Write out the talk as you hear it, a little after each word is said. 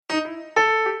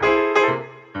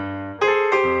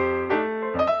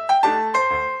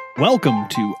Welcome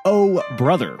to Oh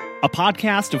Brother, a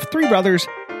podcast of three brothers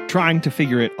trying to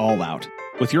figure it all out,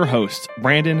 with your hosts,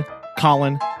 Brandon,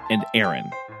 Colin, and Aaron.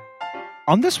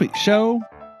 On this week's show,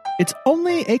 it's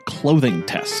only a clothing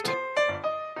test.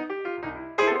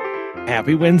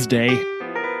 Happy Wednesday.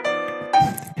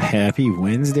 Happy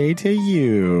Wednesday to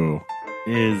you.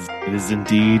 It is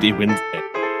indeed a Wednesday.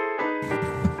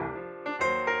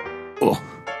 Oh,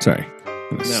 sorry.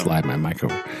 I'm going to slide my mic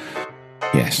over.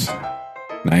 Yes.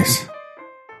 Nice.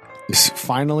 It's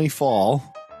finally fall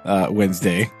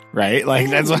Wednesday, right? Like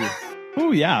that's what.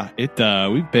 Oh yeah, this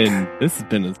has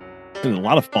been a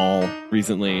lot of fall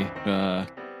recently.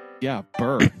 Yeah,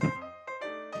 burr.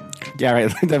 Yeah,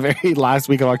 right. The very last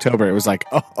week of October, it was like,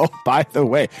 oh, by the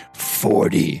way,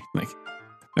 40. Like,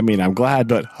 I mean, I'm glad,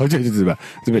 but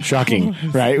it's a bit shocking,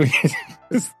 right?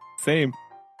 Same.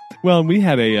 Well, we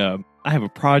had I have a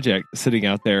project sitting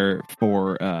out there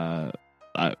for I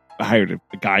hired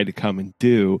a guy to come and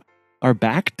do. Our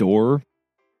back door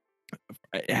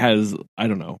has, I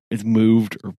don't know, it's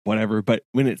moved or whatever, but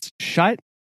when it's shut,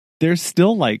 there's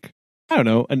still like, I don't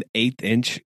know, an 1/8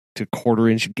 inch to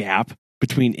 1/4 inch gap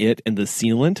between it and the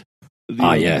sealant, the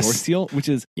door seal, which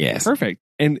is perfect.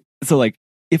 And so like,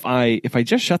 if I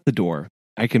just shut the door,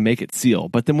 I can make it seal.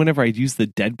 But then whenever I use the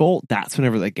deadbolt, that's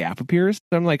whenever the gap appears.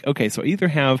 So I'm like, okay, so I either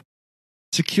have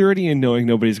security and knowing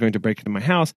nobody's going to break into my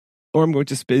house, or I'm going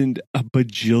to spend $1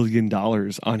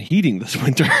 bajillion on heating this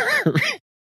winter.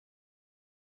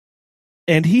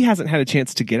 And he hasn't had a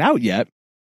chance to get out yet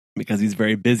because he's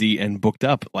very busy and booked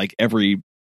up like every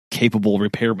capable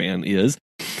repairman is.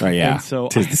 Oh, yeah. And so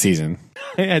 'tis the season.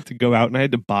 I had to go out and I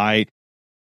had to buy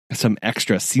some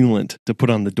extra sealant to put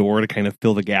on the door to kind of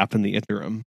fill the gap in the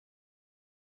interim.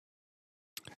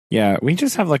 Yeah, we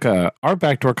just have like our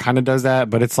back door kind of does that,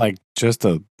 but it's like just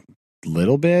a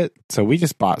little bit. So we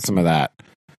just bought some of that.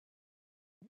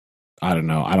 I don't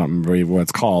know. I don't remember what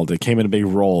it's called. It came in a big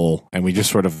roll and we just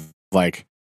sort of like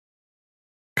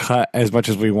cut as much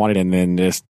as we wanted and then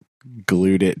just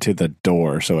glued it to the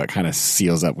door so it kind of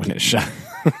seals up when it's shut.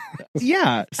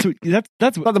 Yeah. So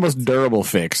that's not the most durable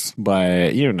fix,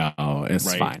 but you know, it's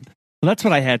right. fine. Well, that's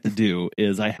what I had to do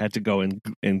is I had to go and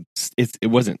it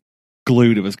wasn't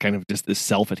glued. It was kind of just this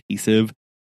self-adhesive.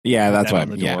 Yeah, that's what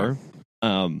on the door.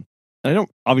 I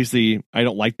don't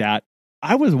like that.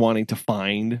 I was wanting to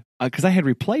find because I had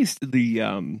replaced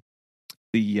the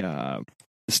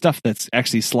stuff that's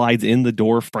actually slides in the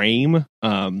door frame,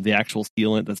 the actual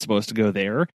sealant that's supposed to go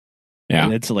there,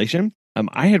 and insulation.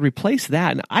 I had replaced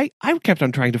that, and I kept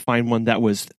on trying to find one that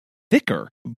was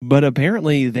thicker, but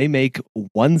apparently they make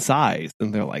one size,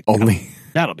 and they're like,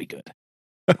 that'll be good,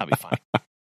 that'll be fine.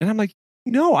 And I'm like,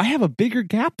 no, I have a bigger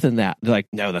gap than that. They're like,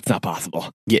 no, that's not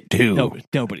possible. Get two. No,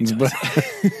 nobody does.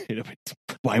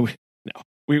 Why would no?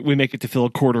 We make it to fill a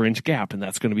 1/4 inch gap, and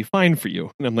that's going to be fine for you.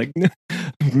 And I'm like,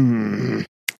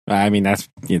 I mean,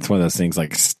 it's one of those things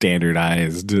like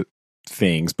standardized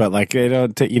things, but like they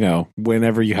don't,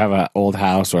 whenever you have an old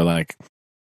house or like,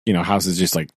 houses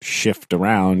just like shift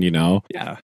around,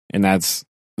 yeah, and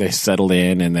they settled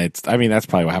in, and that's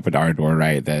probably what happened to our door,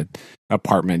 right? That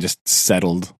apartment just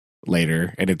settled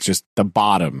later, and it's just the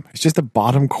bottom. It's just the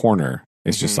bottom corner.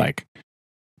 It's just like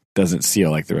doesn't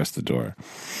seal like the rest of the door.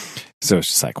 So it's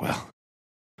just like, well,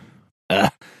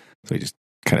 so we just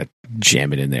kind of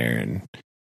jam it in there, and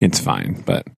it's fine.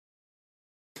 But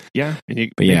yeah, and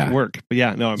make it work. But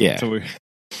yeah, no, so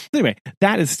anyway,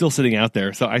 that is still sitting out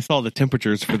there. So I saw the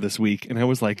temperatures for this week, and I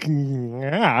was like,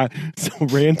 yeah. So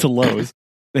ran to Lowe's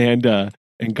and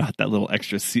got that little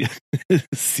extra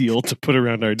seal to put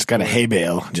around our. Just got a hay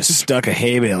bale. Just stuck a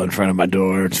hay bale in front of my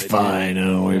door. It's fine.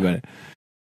 Don't worry about it.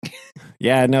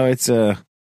 Yeah, no, I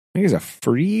think it's a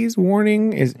freeze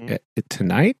warning. Is it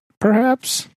tonight,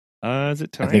 perhaps? Is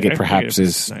it tonight? I think it perhaps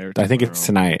is. I think it's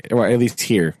tonight, or at least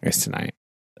here it's tonight.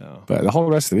 Oh. But the whole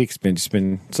rest of the week's been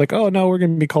it's like, oh no, we're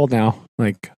going to be cold now.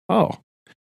 Like, oh,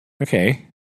 okay,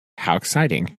 how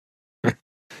exciting!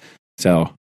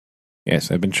 So, yes,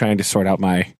 I've been trying to sort out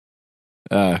my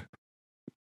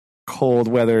cold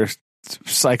weather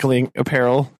cycling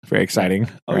apparel. Very exciting,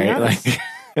 right? Yes. Like.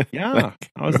 Yeah.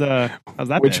 How's that?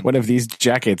 Which one of these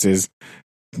jackets is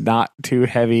not too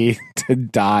heavy to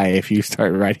die if you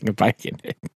start riding a bike in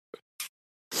it?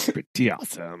 Pretty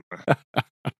awesome.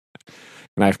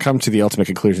 And I've come to the ultimate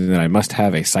conclusion that I must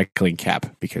have a cycling cap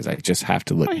because I just have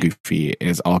to look goofy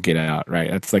as all get out, right?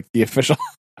 That's like the official.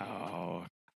 Oh.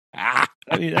 I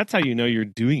mean, that's how you know you're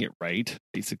doing it right,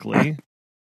 basically.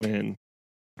 When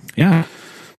you're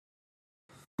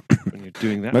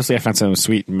doing that. Mostly I found some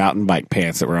sweet mountain bike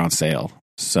pants that were on sale.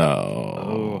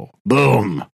 So,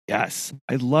 boom. Yes.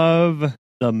 I love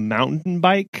the mountain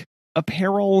bike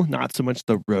apparel, not so much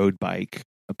the road bike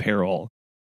apparel.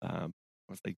 I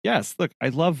was like, yes, look, I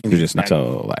love You're just not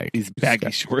so like these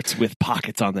baggy shorts with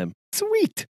pockets on them.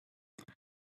 Sweet.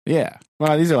 Yeah.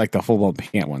 Well, these are like the full blown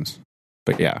pant ones.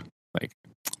 But yeah, like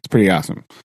it's pretty awesome.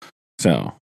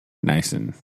 So nice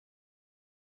and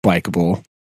bikeable.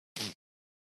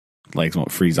 Legs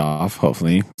won't freeze off,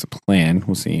 hopefully. It's a plan.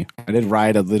 We'll see. I did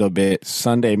ride a little bit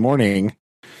Sunday morning,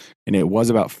 and it was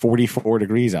about 44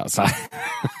 degrees outside.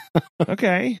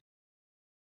 Okay.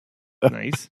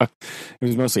 Nice. It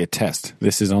was mostly a test.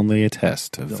 This is only a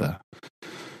test of the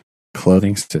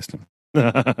clothing system.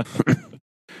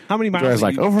 How many miles? I was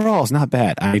like, overall, it's not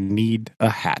bad. I need a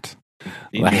hat.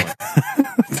 I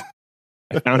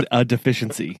found a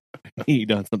deficiency. I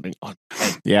need on something on.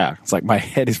 Yeah, it's like my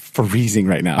head is freezing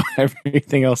right now.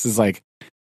 Everything else is like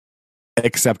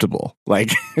acceptable.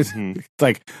 Like it's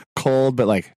like cold, but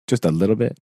like just a little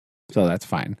bit. So that's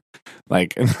fine.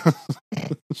 Like,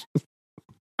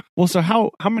 well, so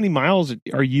how many miles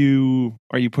are you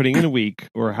putting in a week,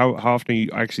 or how often are you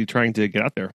actually trying to get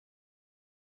out there?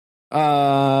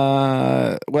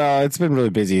 Well, it's been really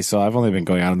busy, so I've only been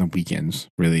going out on the weekends.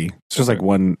 Really, it's just like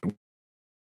one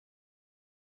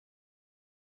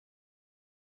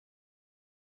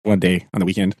day on the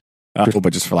weekend,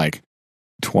 but just for like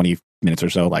 20 minutes or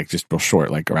so, like just real short,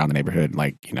 like around the neighborhood,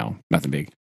 like, you know, nothing big.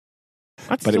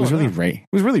 But it was really it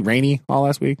was really rainy all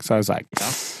last week, so I was like,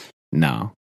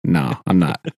 no, I'm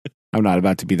not. I'm not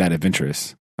about to be that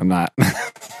adventurous. I'm not.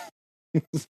 I'm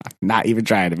not even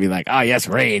trying to be like, oh yes,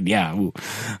 rain, yeah,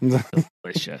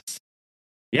 delicious.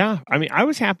 Yeah, I mean, I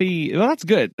was happy. Well, that's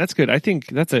good. That's good. I think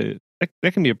that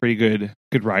can be a pretty good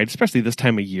ride, especially this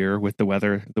time of year with the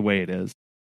weather the way it is.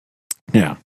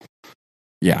 Yeah.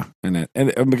 Yeah. And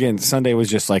again, Sunday was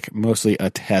just like mostly a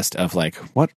test of like,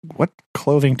 what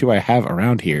clothing do I have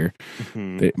around here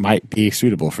that might be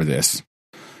suitable for this?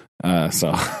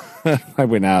 So I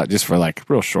went out just for like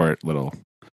real short little,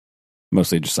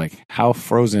 mostly just like, how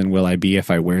frozen will I be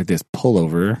if I wear this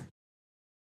pullover?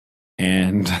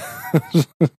 And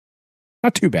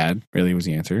not too bad, really, was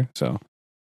the answer. So,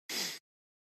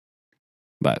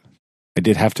 but I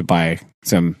did have to buy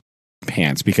some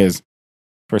pants because,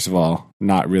 first of all,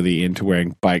 not really into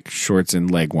wearing bike shorts and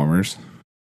leg warmers.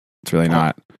 It's really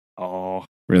not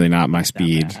my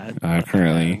speed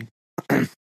currently.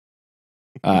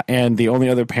 And the only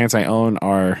other pants I own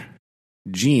are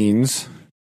jeans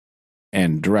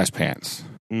and dress pants.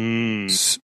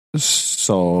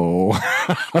 So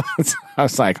I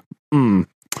was like,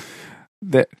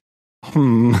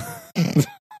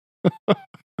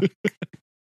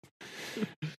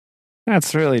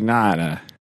 that's really not a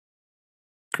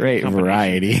great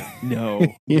variety. No,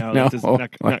 it's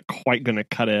not quite going to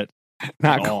cut it.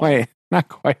 Not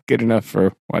quite good enough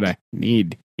for what I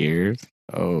need here.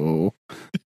 So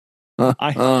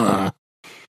I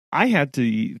had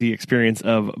the experience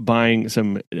of buying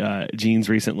some jeans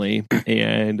recently,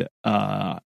 and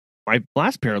my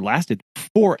last pair lasted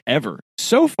forever.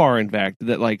 So far, in fact,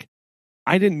 that like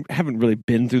I haven't really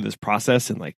been through this process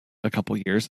in like a couple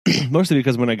years. Mostly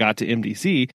because when I got to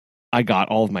MDC, I got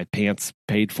all of my pants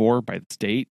paid for by the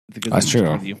state. That's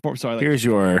true. So here's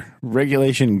your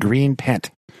regulation green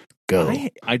pant. Go.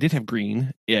 I did have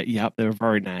green. Yeah, they were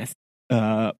very nice.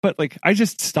 But like I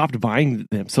just stopped buying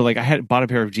them. So like I had bought a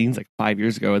pair of jeans like 5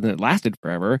 years ago, and then it lasted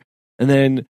forever. And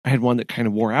then I had one that kind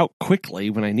of wore out quickly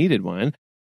when I needed one.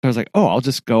 So I was like, oh, I'll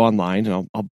just go online and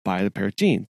I'll buy the pair of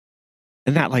jeans.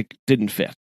 And that like didn't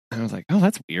fit. And I was like, oh,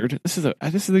 that's weird. This is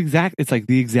it's like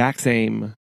the exact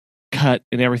same cut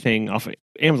and everything off of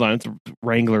Amazon. It's a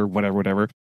Wrangler, whatever,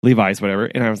 Levi's, whatever.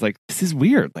 And I was like, this is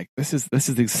weird. Like this is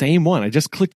the same one. I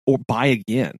just clicked or buy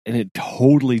again, and it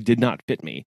totally did not fit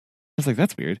me. I was like,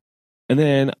 that's weird. And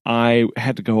then I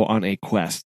had to go on a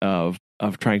quest of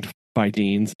trying to buy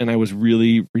jeans, and I was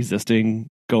really resisting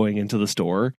going into the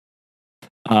store.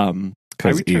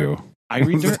 Because I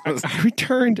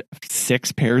returned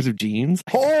 6 pairs of jeans.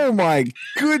 Oh my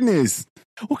goodness!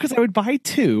 Well, because I would buy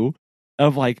 2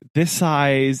 of like this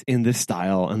size in this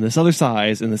style and this other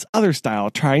size in this other style,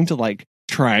 trying to like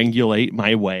triangulate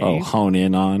my way. Oh, hone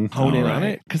in on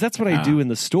it, because that's what I do in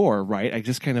the store, right? I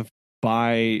just kind of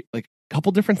buy like a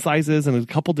couple different sizes and a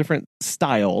couple different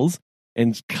styles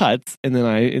and cuts, and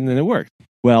then it works.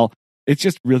 Well, it's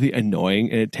just really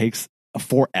annoying, and it takes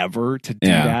forever to do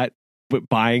that. But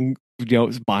buying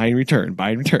return.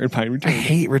 I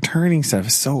hate returning stuff.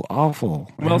 It's so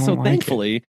awful. Well, so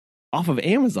thankfully, off of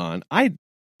Amazon, I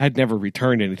had never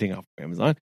returned anything off of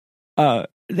Amazon.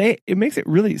 It makes it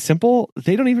really simple.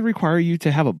 They don't even require you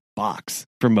to have a box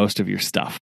for most of your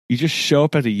stuff. You just show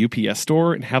up at a UPS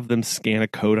store and have them scan a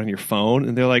code on your phone,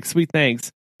 and they're like, "Sweet, thanks,"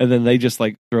 and then they just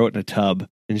like throw it in a tub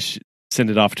and send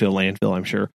it off to a landfill. I'm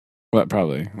sure. What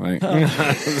probably like.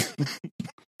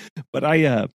 But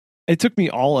it took me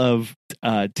all of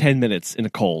 10 minutes in a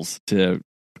Kohl's to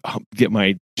get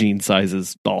my jean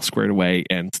sizes all squared away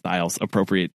and styles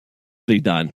appropriately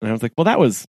done. And I was like, well,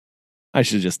 I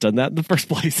should have just done that in the first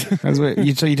place. So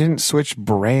you didn't switch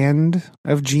brand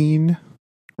of jean,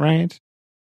 right?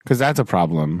 Because that's a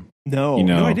problem. No,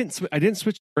 I didn't. I didn't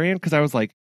switch brand because I was like,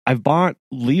 I've bought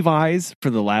Levi's for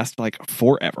the last like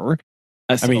forever.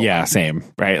 I mean, yeah, same,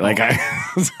 right? Like,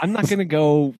 I'm not gonna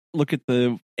go look at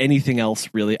anything else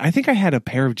really. I think I had a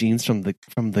pair of jeans from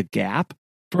the Gap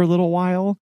for a little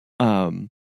while, because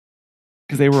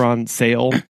they were on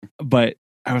sale. But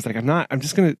I was like, I'm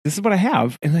just gonna. This is what I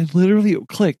have, and I literally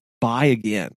clicked buy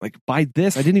again, like buy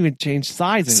this. I didn't even change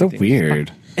size. It's so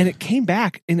weird. And it came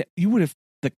back, and you would have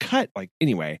the cut like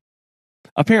anyway.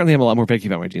 Apparently, I'm a lot more picky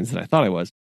about my jeans than I thought I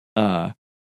was.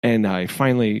 And I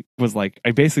finally was like, I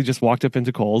basically just walked up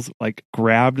into Kohl's, like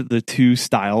grabbed the two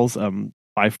styles,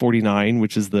 549,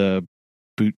 which is the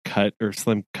boot cut or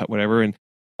slim cut, whatever, and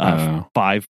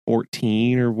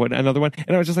 514 or what another one.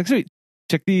 And I was just like, sweet,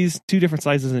 check these, 2 different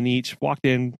sizes in each. Walked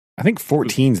in. I think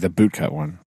 14 is the boot cut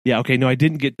one. Yeah, okay. No, I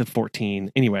didn't get the 14.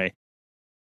 Anyway,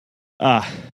 I'll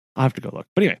have to go look.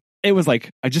 But anyway, it was like,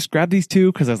 I just grabbed these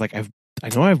 2 because I was like, I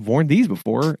know I've worn these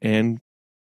before, and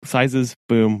sizes,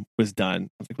 boom, was done.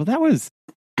 I was like, well, that was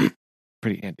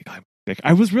pretty anticlimactic.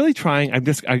 I was really trying. I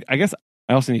guess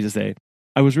I also need to say,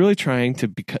 I was really trying to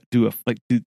do a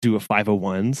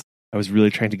 501s. I was really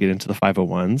trying to get into the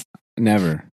 501s.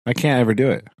 Never. I can't ever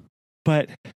do it. But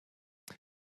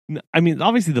I mean,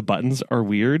 obviously the buttons are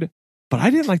weird, but I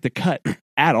didn't like the cut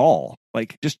at all.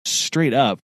 Like, just straight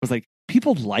up, I was like,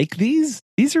 people like these?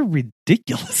 These are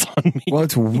ridiculous on me. Well,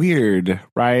 it's weird,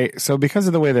 right? So because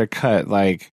of the way they're cut,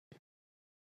 like,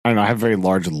 I don't know, I have very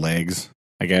large legs,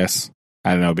 I guess.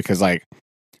 I don't know, because like,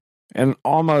 in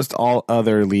almost all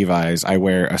other Levi's, I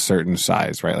wear a certain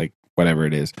size, right? Like, whatever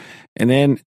it is. And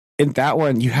then in that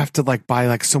one, you have to like buy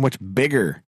like so much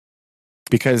bigger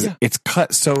because it's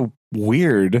cut so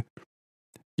weird.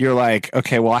 You're like,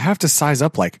 okay, well, I have to size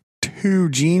up like 2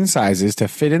 jean sizes to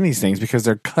fit in these things because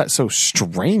they're cut so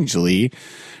strangely,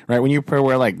 right? When you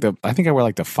wear like I think I wear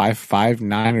like the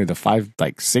 559 or the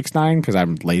 569 because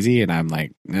I'm lazy and I'm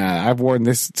like, I've worn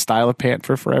this style of pant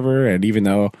for forever, and even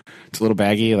though it's a little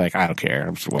baggy, like I don't care,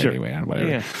 I'm just wearing it anyway, whatever.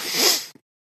 Yeah.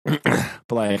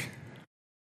 But like,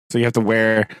 so you have to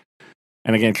wear,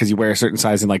 and again, because you wear a certain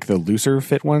size in like the looser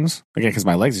fit ones, again, because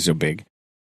my legs are so big.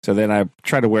 So then I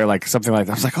try to wear like something like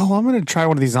that. I was like, oh, I'm going to try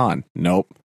one of these on.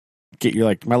 Nope. You're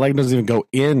like, my leg doesn't even go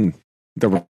in the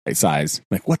right size. I'm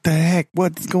like, what the heck?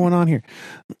 What's going on here?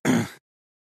 And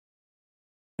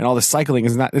all the cycling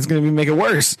it's going to make it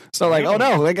worse. So like, oh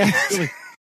no, like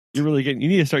you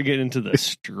need to start getting into the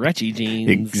stretchy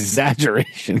jeans.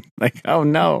 Exaggeration. Like, oh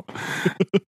no.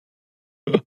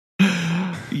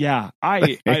 Yeah,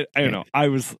 I don't know.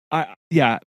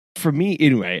 For me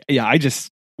anyway. Yeah, I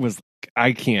just was,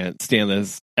 I can't stand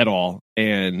this at all,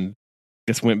 and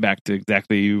just went back to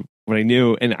exactly what I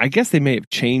knew. And I guess they may have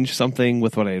changed something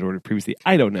with what I had ordered previously.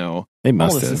 I don't know. They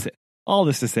must have. All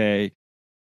this to say,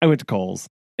 I went to Kohl's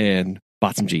and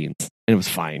bought some jeans, and it was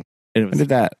fine. And I did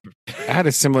that. I had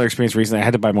a similar experience recently. I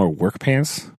had to buy more work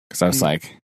pants because I was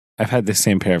like, I've had this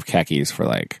same pair of khakis for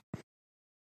like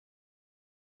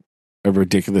a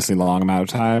ridiculously long amount of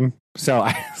time. So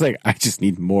I was like, I just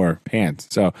need more pants.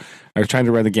 So I was trying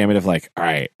to run the gamut of like, all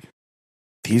right,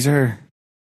 these are,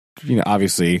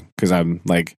 obviously, because I'm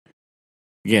like,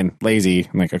 again, lazy.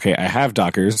 I'm like, okay, I have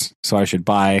Dockers, so I should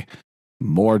buy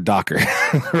more Docker,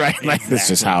 right? Exactly. Like, this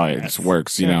is how it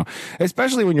works,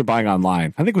 especially when you're buying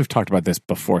online. I think we've talked about this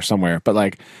before somewhere, but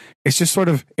like, it's just sort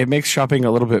of, it makes shopping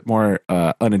a little bit more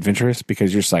unadventurous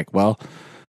because you're just like, well,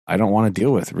 I don't want to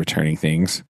deal with returning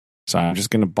things. So I'm just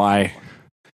going to buy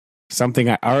something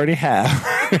I already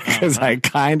have because I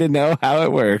kind of know how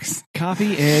it works.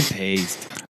 Copy and paste.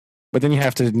 But then you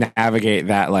have to navigate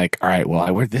that like, all right, well,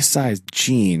 I wear this size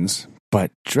jeans,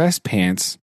 but dress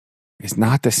pants is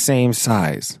not the same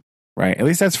size, right? At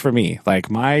least that's for me. Like,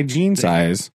 my jean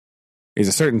size is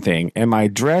a certain thing, and my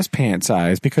dress pant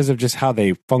size, because of just how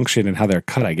they function and how they're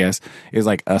cut, I guess, is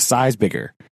like a size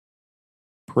bigger.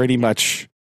 Pretty much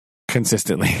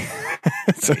consistently.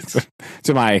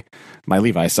 So my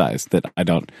Levi's size that I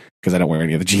don't, because I don't wear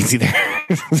any of the jeans either.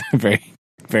 very,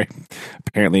 very,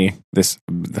 apparently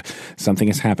something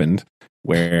has happened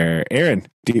where, Aaron,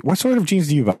 what sort of jeans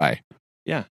do you buy?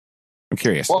 Yeah. I'm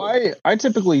curious. Well, I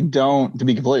typically don't, to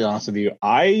be completely honest with you.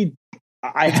 I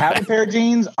I have a pair of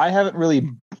jeans. I haven't really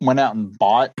went out and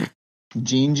bought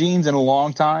jeans in a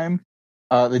long time.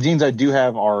 The jeans I do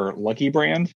have are Lucky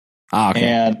brand,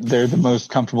 and they're the most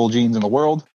comfortable jeans in the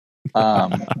world.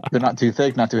 They're not too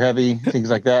thick, not too heavy, things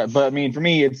like that. But I mean, for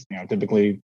me, it's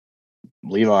typically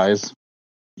Levi's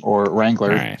or Wrangler.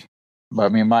 Right. But I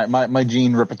mean, my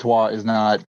jean repertoire is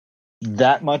not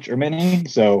that much or many,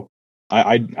 so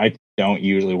I don't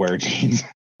usually wear jeans.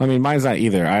 I mean, mine's not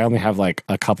either. I only have like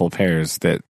a couple pairs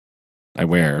that I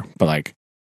wear, but like,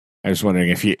 I was wondering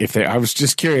if they. I was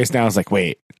just curious. Now I was like,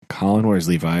 wait, Colin wears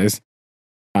Levi's.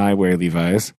 I wear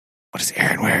Levi's. What does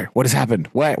Aaron wear? What has happened?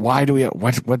 What? Why do we?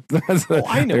 What?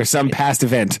 I know. There's some past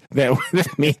event that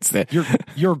means that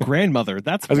your grandmother.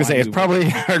 That's. I was gonna say it's probably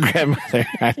her grandmother.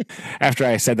 After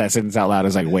I said that sentence out loud, I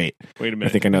was like, wait a minute. I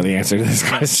think I know the answer to this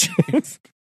question.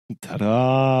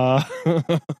 Ta-da!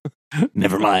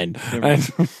 Never mind.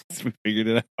 We figured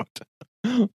it out.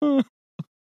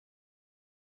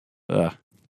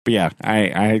 But yeah,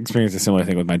 I experienced a similar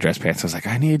thing with my dress pants. I was like,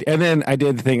 and then I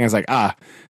did the thing. I was like,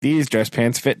 these dress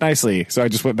pants fit nicely. So I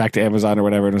just went back to Amazon or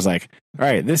whatever and was like, all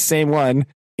right, this same one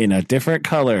in a different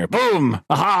color. Boom!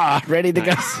 Aha! Ready to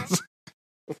go.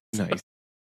 Nice.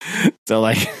 So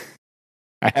like,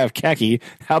 I have khaki.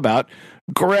 How about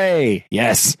gray?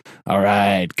 Yes. All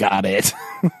right, got it.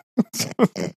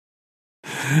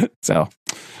 So,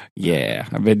 yeah,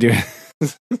 I've been doing.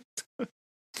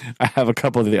 I have a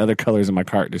couple of the other colors in my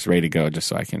cart just ready to go, just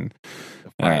so I can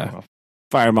fire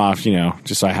them off.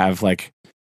 Just so I have like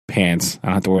pants. I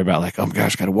don't have to worry about like, oh my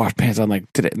gosh, got to wash pants on like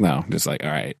today. No, just like,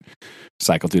 all right,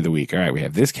 cycle through the week. All right, we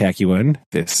have this khaki one,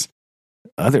 this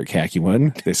other khaki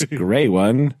one, this gray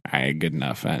one. All right, good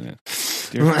enough.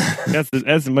 That's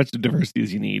as much diversity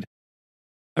as you need.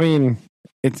 I mean,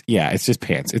 it's just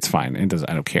pants. It's fine. It doesn't.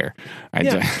 I don't care.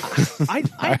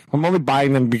 I'm only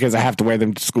buying them because I have to wear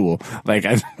them to school. Like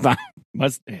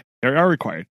they are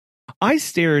required. I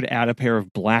stared at a pair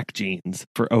of black jeans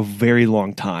for a very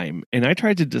long time, and I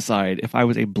tried to decide if I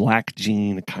was a black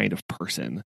jean kind of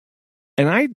person, and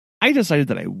I decided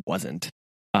that I wasn't.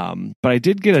 But I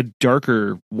did get a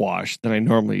darker wash than I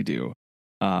normally do.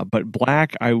 But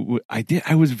black, I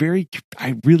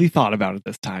really thought about it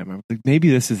this time. I was like, maybe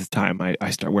this is the time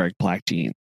I start wearing black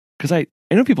jeans, because I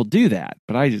know people do that,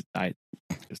 but I just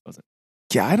wasn't.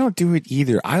 Yeah, I don't do it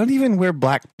either. I don't even wear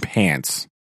black pants.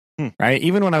 Right?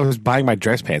 Even when I was buying my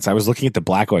dress pants, I was looking at the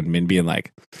black one and being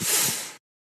like,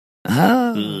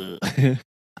 I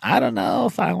don't know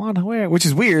if I want to wear it, which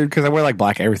is weird because I wear like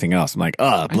black everything else. I'm like,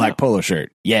 black polo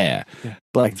shirt. Yeah.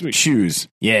 Black shoes.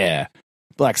 Yeah.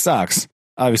 Black socks.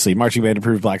 Obviously, marching band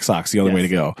approved black socks, the only way to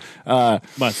go.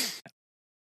 Must.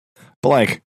 But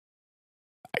like,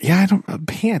 yeah,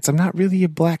 pants. I'm not really a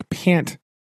black pant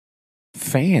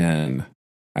fan.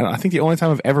 I think the only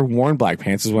time I've ever worn black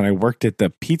pants is when I worked at the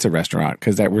pizza restaurant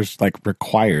because that was like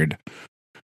required.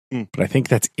 But I think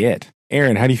that's it.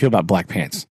 Aaron, how do you feel about black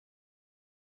pants?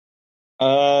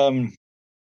 Other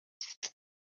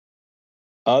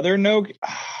note,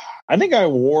 I think I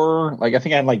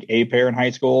had like a pair in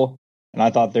high school, and I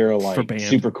thought they were like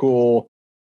super cool.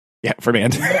 Yeah, for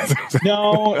band.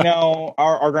 No,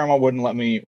 our grandma wouldn't let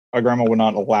me. Our grandma would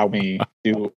not allow me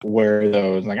to wear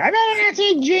those. Like, I better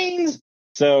see jeans.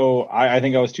 So I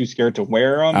think I was too scared to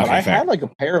wear them. Okay, but I fair. had like a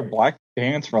pair of black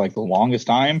pants for like the longest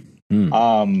time.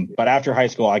 But after high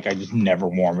school, like I just never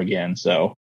wore them again.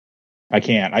 So I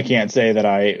can't say that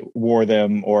I wore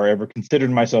them or ever considered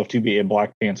myself to be a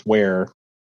black pants wearer.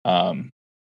 But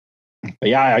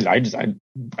yeah, I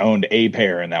owned a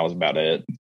pair and that was about it.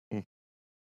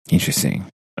 Interesting.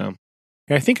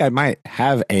 I think I might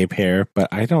have a pair, but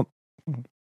I don't.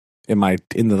 In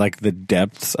the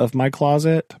depths of my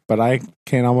closet, but I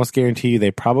can almost guarantee you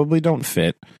they probably don't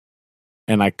fit.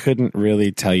 And I couldn't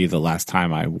really tell you the last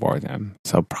time I wore them.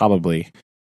 So probably,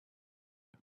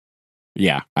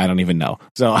 yeah, I don't even know.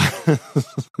 So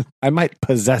I might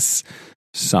possess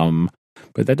some,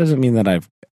 but that doesn't mean that I've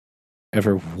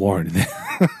ever worn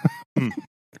them.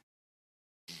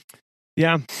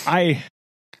 Yeah, I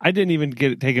didn't even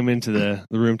take them into the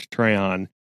room to try on.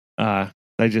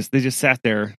 They just sat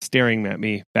there staring at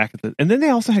me back at and then they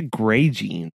also had gray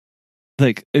jeans.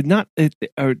 Like I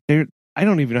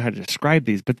don't even know how to describe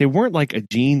these, but they weren't like a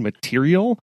jean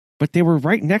material, but they were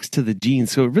right next to the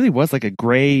jeans. So it really was like a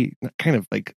gray kind of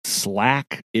like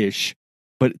slack-ish,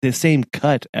 but the same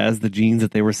cut as the jeans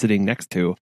that they were sitting next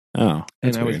to. Oh,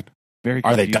 that's and weird. Very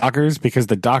Are they confused. Dockers? Because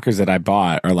the Dockers that I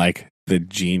bought are like the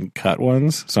jean cut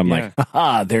ones. So I'm like,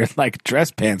 haha, they're like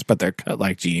dress pants, but they're cut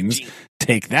like jeans.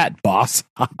 Take that, boss.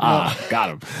 Haha, got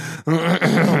him.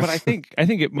 But I think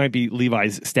it might be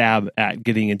Levi's stab at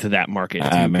getting into that market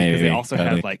too, maybe, because they also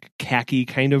had like khaki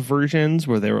kind of versions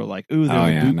where they were like, "Ooh,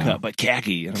 they're boot cut, but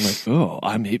khaki," and I'm like, "Oh,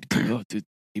 I'm maybe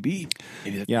maybe."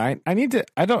 Yeah, I need to.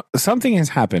 I don't. Something has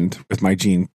happened with my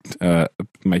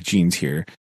jeans here.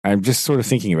 I'm just sort of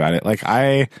thinking about it. Like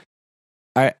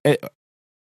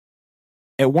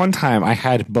at one time I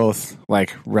had both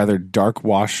like rather dark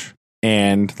wash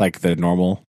and like the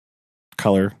normal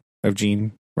color of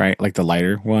jean, right? Like the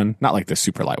lighter one, not like the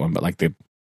super light one, but like the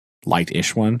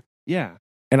light-ish one. Yeah.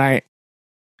 And I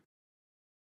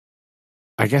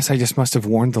guess I just must have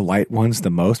worn the light ones the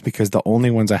most, because the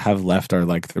only ones I have left are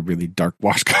like the really dark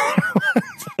wash color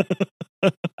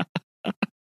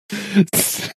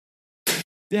ones.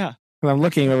 Yeah. And I'm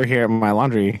looking over here at my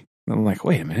laundry and I'm like,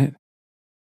 wait a minute.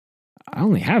 I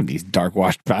only have these dark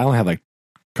washed, but I only have like a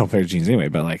couple pairs of jeans anyway,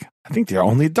 but like, I think they're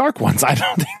only dark ones. I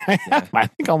don't think I have. I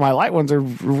think all my light ones are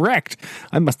wrecked.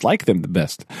 I must like them the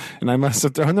best, and I must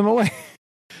have thrown them away.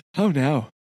 Oh no.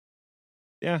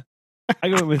 Yeah. I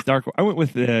went with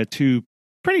two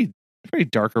pretty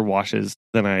darker washes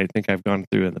than I think I've gone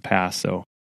through in the past. So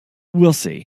we'll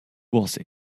see.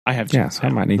 I have. Yeah. So I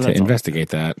might need to investigate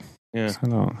that. Yeah. So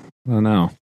I don't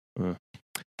know. I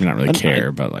don't really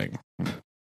care, but like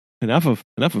enough of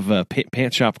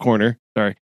pant shop corner.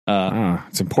 Sorry.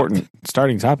 It's important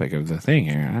starting topic of the thing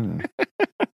here. I don't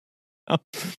know.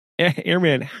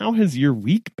 Airman, how has your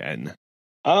week been?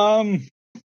 A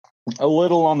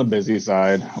little on the busy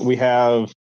side. We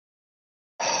have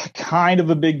kind of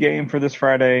a big game for this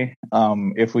Friday.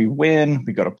 If we win,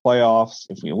 we go to playoffs.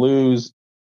 If we lose,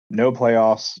 no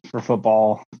playoffs for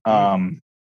football.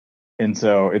 And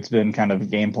so it's been kind of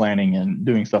game planning and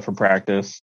doing stuff for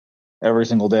practice every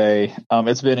single day.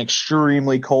 It's been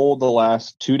extremely cold the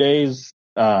last 2 days.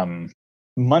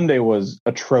 Monday was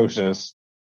atrocious,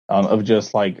 of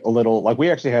just like a little, like we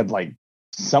actually had like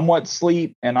somewhat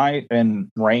sleet and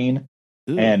rain.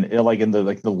 Ooh. And like in the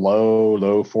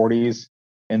low 40s.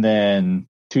 And then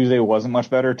Tuesday wasn't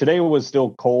much better. Today was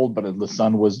still cold, but the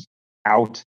sun was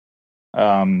out.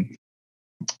 And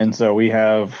so we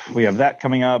have that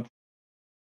coming up.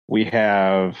 We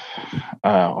have,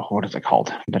 what is it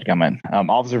called?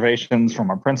 Observations from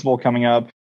our principal coming up.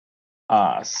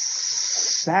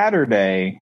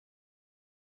 Saturday,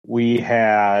 we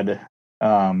had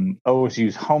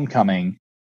OSU's homecoming,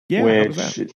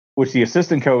 which the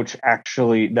assistant coach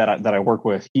actually that I work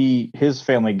with, his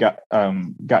family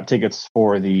got tickets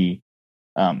for the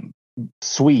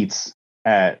suites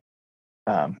at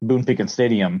Boone Pickens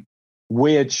Stadium,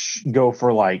 which go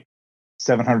for like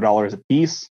 $700 a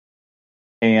piece.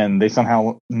 And they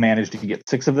somehow managed to get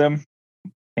 6 of them.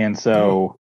 And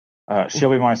so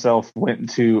Shelby and myself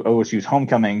went to OSU's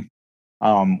homecoming.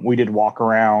 We did walk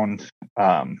around,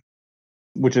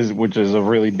 which is a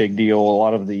really big deal. A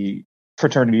lot of the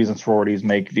fraternities and sororities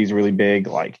make these really big,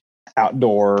 like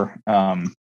outdoor,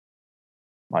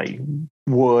 like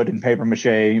wood and paper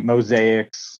mache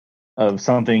mosaics of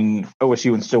something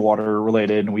OSU and Stillwater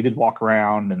related. And we did walk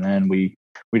around, and then we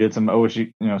did some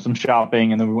OSU, some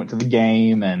shopping, and then we went to the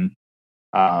game. And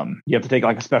you have to take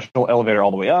like a special elevator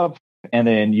all the way up, and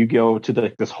then you go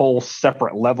to this whole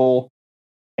separate level,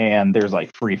 and there's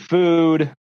like free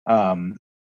food,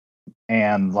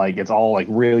 and like it's all like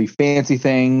really fancy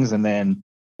things. And then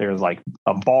there's like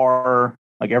a bar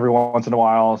like every once in a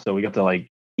while, so we got to like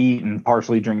eat and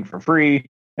partially drink for free.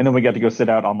 And then we got to go sit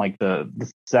out on like the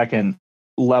second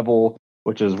level,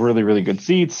 which is really, really good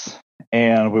seats.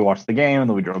 And we watched the game, and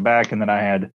then we drove back, and then I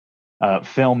had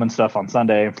film and stuff on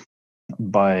Sunday.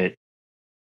 But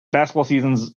basketball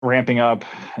season's ramping up,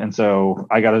 and so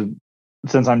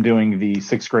since I'm doing the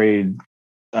 6th grade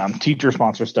teacher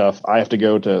sponsor stuff, I have to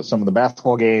go to some of the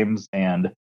basketball games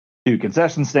and do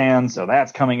concession stands. So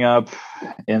that's coming up,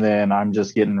 and then I'm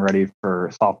just getting ready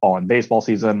for softball and baseball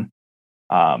season.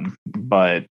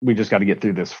 But we just got to get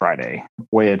through this Friday,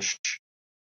 which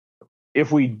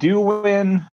if we do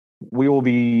win, we will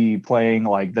be playing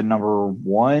like the number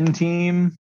 1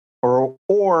 team or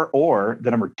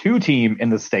the number 2 team in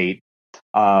the state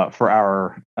for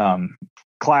our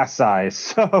class size.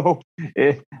 So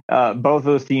both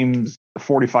those teams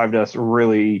 45'd us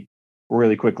really,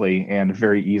 really quickly and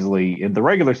very easily in the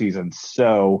regular season.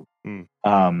 So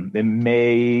it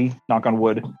may, knock on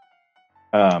wood,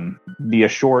 be a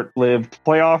short-lived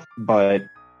playoff, but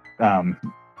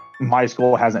my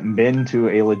school hasn't been to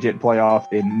a legit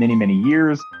playoff in many, many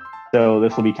years. So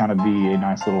this will be a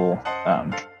nice little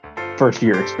first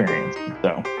year experience.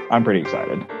 So I'm pretty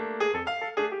excited.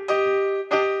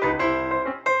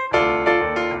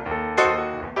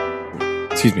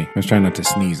 Excuse me. I was trying not to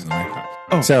sneeze.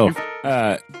 So,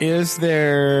 is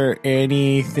there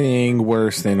anything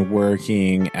worse than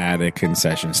working at a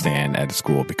concession stand at a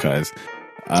school? Because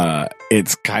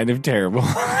it's kind of terrible.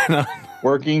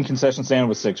 Working concession stand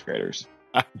with sixth graders.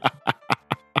 That's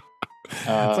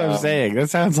what I'm saying.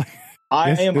 That sounds like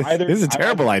this is a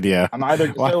terrible idea. I'm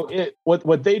either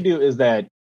what they do is that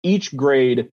each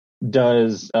grade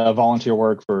does volunteer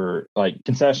work for like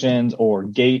concessions or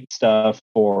gate stuff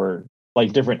or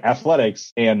like different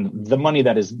athletics, and the money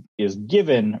that is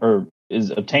given or is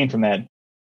obtained from that,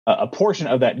 a portion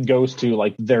of that goes to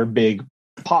like their big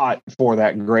pot for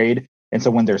that grade. And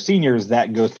so when they're seniors,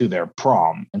 that goes to their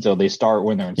prom. And so they start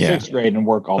when they're in sixth grade and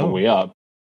work all the way up.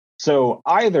 So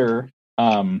either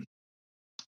I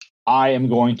am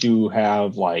going to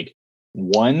have like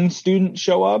one student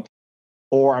show up,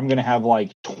 or I'm going to have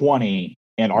like 20,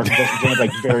 and our concession is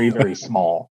like very, very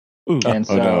small. Ooh. And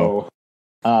so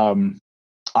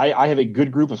I have a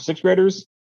good group of sixth graders,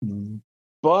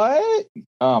 but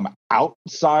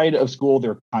outside of school,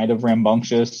 they're kind of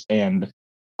rambunctious, and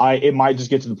it might just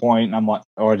get to the point, and I'm like,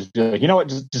 or just be like, you know what,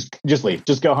 just leave,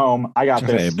 just go home. I got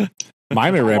this.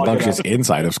 Mine are rambunctious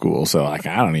inside of school, so like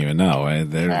I don't even know.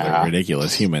 They're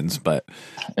ridiculous humans, but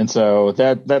and so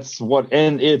that's what,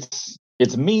 and it's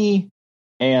me,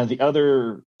 and the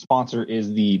other sponsor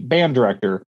is the band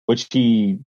director, which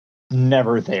he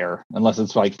never there unless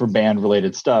it's like for band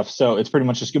related stuff. So it's pretty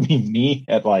much just gonna be me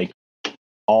at like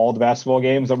all the basketball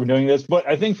games that we're doing this. But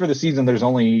I think for the season there's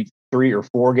only 3 or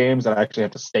 4 games that I actually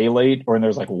have to stay late, or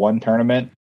there's like one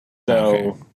tournament.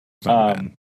 So I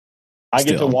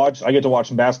get to watch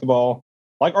some basketball.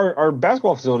 Like our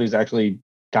basketball facility is actually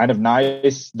kind of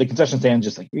nice. The concession stand is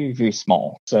just like very, very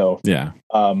small. So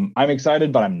I'm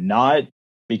excited, but I'm not,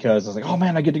 because I was like, oh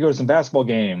man, I get to go to some basketball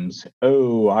games.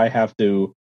 Oh, I have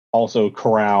to also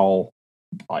corral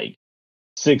like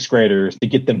sixth graders to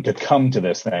get them to come to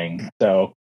this thing.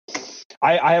 So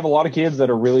I have a lot of kids that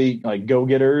are really like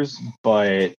go-getters,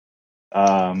 but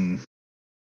I'm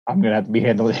gonna have to be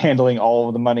handling all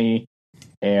of the money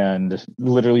and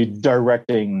literally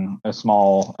directing a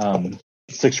small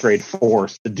sixth grade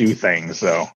force to do things.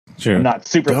 So I'm not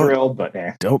super thrilled, but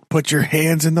don't put your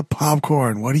hands in the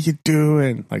popcorn. What are you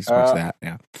doing? Like so much that.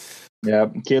 Yeah,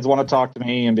 kids want to talk to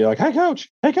me and be like, "Hey, coach!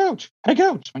 Hey, coach! Hey,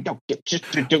 coach!" Like,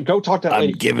 go talk to that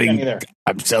lady.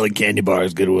 I'm selling candy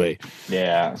bars. Good away.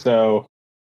 Yeah, so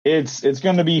it's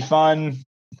going to be fun,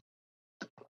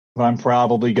 but I'm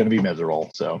probably going to be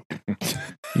miserable. So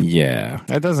yeah,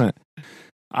 that doesn't.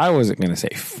 I wasn't going to say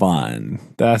fun.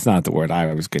 That's not the word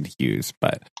I was going to use,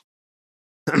 but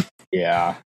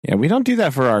yeah. Yeah, we don't do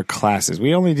that for our classes.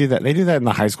 We only do that. They do that in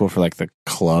the high school for like the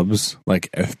clubs, like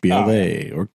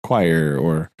FBLA or choir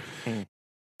or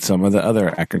some of the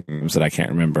other acronyms that I can't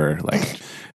remember. Like,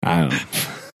 I don't know.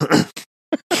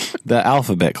 The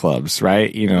alphabet clubs,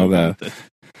 right? You know,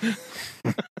 I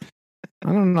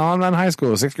don't know. I'm not in high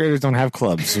school. Sixth graders don't have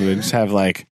clubs. So they just have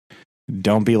like,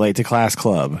 don't be late to class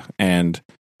club. And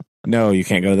no, you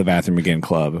can't go to the bathroom again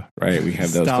club, right? We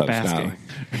have those Stop clubs asking. now.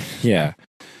 Yeah.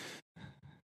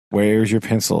 Where's your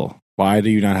pencil? Why do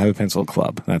you not have a pencil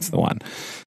club? That's the one.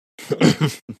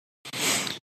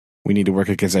 We need to work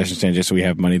a concession stand just so we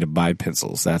have money to buy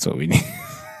pencils. That's what we need.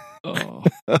 Oh.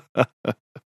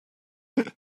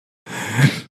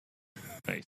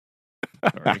 Nice.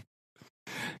 Sorry.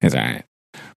 It's all right.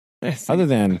 Other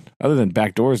than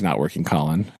backdoors not working,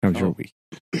 Colin, I'm sure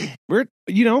we're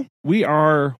well.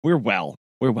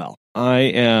 I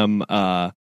am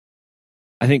I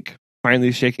think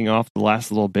finally shaking off the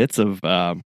last little bits of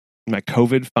my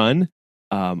COVID fun.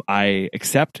 I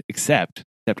accept I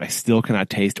still cannot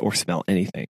taste or smell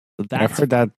anything. So I've heard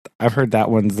that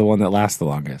one's the one that lasts the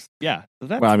longest. Yeah.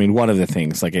 So well, I mean, one of the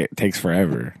things, like, it takes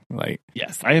forever. Like,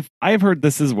 yes, I have heard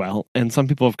this as well, and some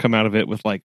people have come out of it with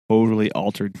like totally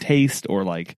altered taste, or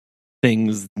like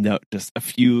things, no, just a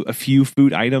few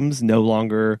food items no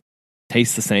longer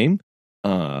taste the same.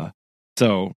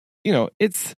 So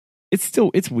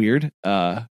it's weird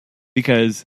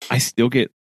because I still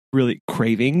get really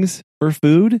cravings for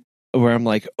food, where I'm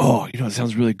like, oh, it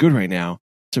sounds really good right now,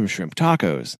 some shrimp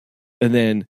tacos, and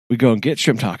then we go and get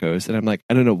shrimp tacos, and I'm like,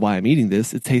 I don't know why I'm eating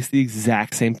this. It tastes the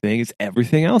exact same thing as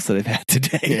everything else that I've had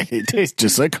today. It tastes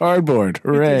just like cardboard.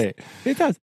 Hooray! It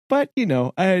does. But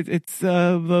it's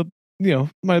my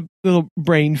little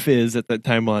brain fizz at that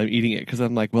time while I'm eating it, because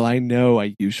I'm like, well, I know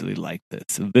I usually like this,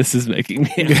 so this is making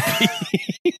me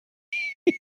happy.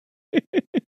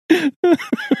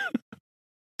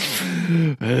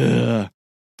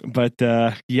 But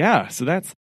yeah, so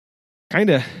that's kind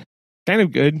of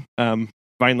good.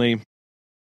 Finally,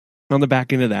 on the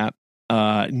back end of that,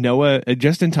 Noah,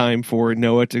 just in time for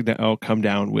Noah to come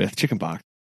down with chickenpox.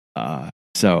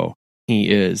 So he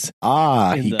is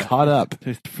he caught up.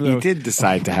 He did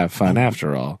decide to have fun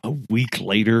after all. A week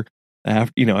later,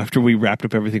 after we wrapped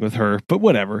up everything with her, but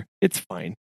whatever, it's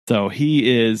fine. So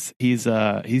he's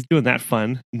doing that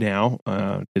fun now.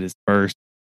 Did his first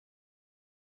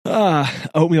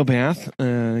oatmeal bath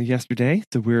yesterday,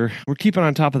 so we're keeping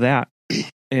on top of that.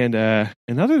 And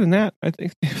other than that, I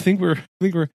think we're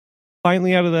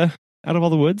finally out of all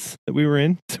the woods that we were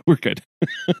in, so we're good.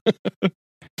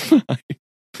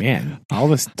 Man, all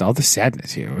the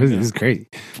sadness here. This is crazy.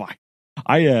 Fine.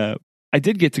 I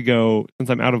did get to go, since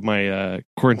I'm out of my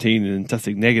quarantine and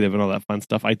testing negative and all that fun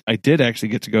stuff. I did actually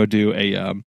get to go do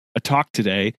a talk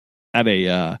today at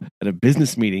a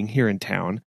business meeting here in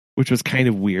town, which was kind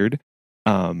of weird,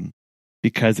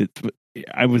 because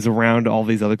I was around all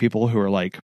these other people who are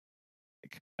like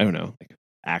I don't know, like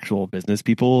actual business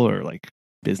people or like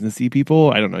businessy people.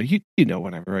 I don't know. You know,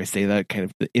 whenever I say that, kind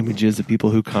of the images of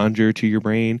people who conjure to your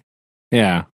brain.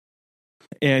 Yeah.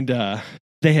 And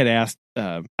they had asked,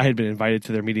 I had been invited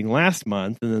to their meeting last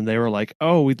month, and then they were like,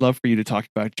 "Oh, we'd love for you to talk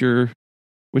about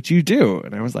what you do."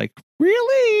 And I was like,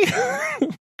 "Really?"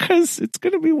 Because it's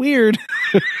going to be weird.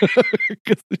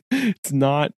 Because it's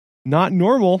not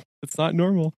normal. It's not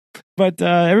normal. But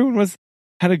everyone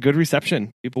had a good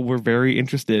reception. People were very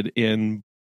interested in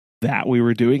that we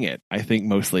were doing it. I think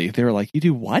mostly they were like, "You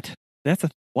do what? That's a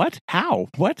what? How?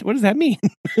 What does that mean?"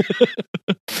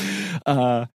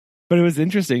 But it was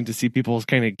interesting to see people's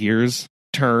kind of gears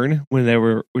turn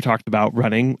when we talked about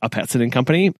running a pet sitting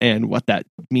company and what that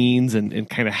means and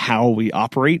kind of how we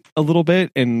operate a little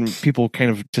bit, and people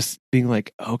kind of just being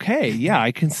like, "Okay, yeah,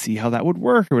 I can see how that would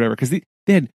work," or whatever, because they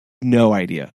had no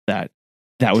idea that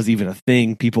was even a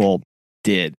thing people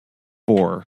did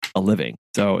for a living.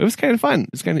 So it was kind of fun. It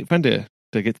was kind of fun to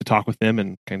get to talk with them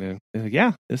and kind of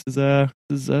this is a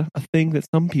thing that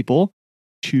some people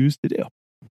choose to do.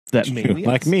 That mainly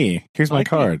like me. Here's my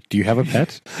card. Me. Do you have a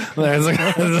pet?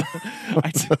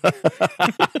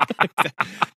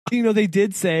 They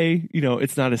did say,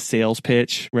 it's not a sales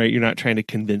pitch, right? You're not trying to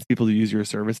convince people to use your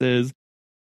services.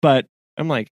 But I'm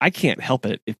like, I can't help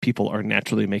it if people are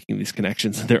naturally making these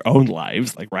connections in their own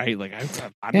lives. Like, right? Like, I'm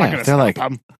not going to stop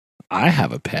them. I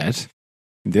have a pet.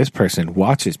 This person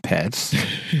watches pets.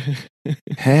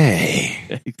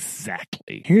 Hey.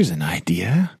 Exactly. Here's an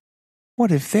idea.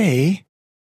 What if they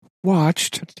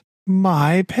watched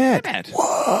my pet?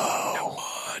 Whoa.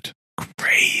 What?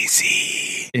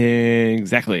 Crazy.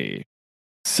 Exactly.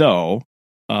 So,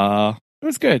 it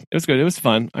was good. It was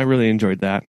fun. I really enjoyed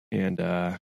that. And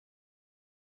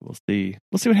we'll see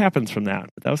what happens from that.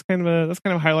 But that was kind of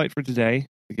a highlight for today,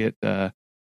 to get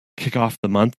kick off the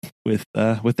month with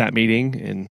that meeting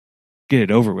and get it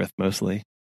over with mostly.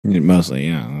 Mostly,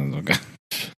 yeah. Okay.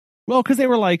 Well, because they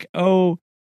were like, the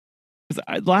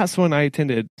last one I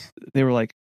attended, they were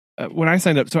like, when I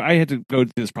signed up, so I had to go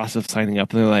through this process of signing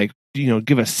up, and they're like,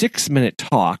 give a 6-minute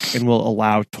talk and we'll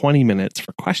allow 20 minutes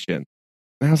for questions.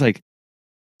 And I was like,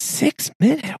 6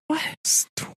 minutes? What?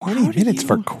 20 minutes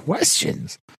for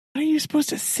questions? What are you supposed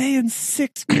to say in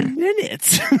 6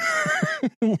 minutes?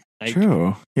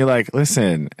 True. You're like,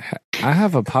 listen, I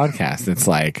have a podcast that's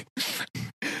like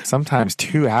sometimes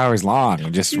 2 hours long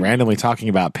and just randomly talking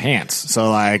about pants.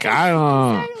 So like, I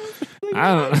don't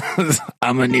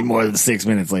I'm gonna need more than 6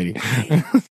 minutes, lady.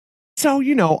 So,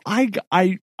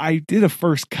 I did a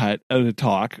first cut of the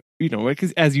talk,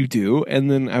 because as you do,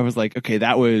 and then I was like, okay,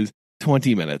 that was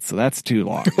 20 minutes, so that's too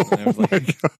long. And I was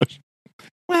like,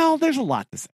 well, there's a lot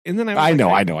to say. And then I know.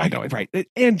 Right.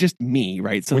 And just me,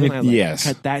 right? So then I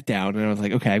cut that down, and I was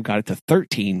like, okay, I've got it to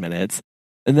 13 minutes.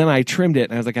 And then I trimmed it,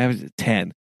 and I was like, I have it to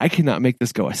 10. I cannot make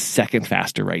this go a second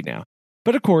faster right now.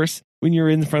 But of course, when you're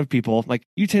in front of people, like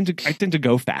I tend to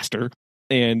go faster,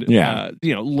 and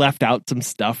left out some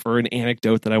stuff or an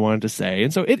anecdote that I wanted to say.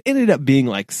 And so it ended up being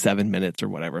like 7 minutes or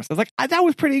whatever. So I was like, that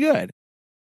was pretty good.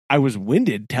 I was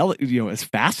winded, as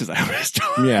fast as I was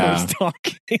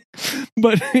talking,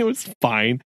 but it was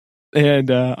fine. And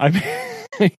I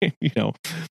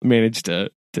managed to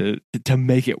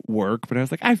make it work. But I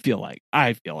was like, I feel like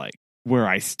where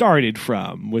I started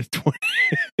from with 20.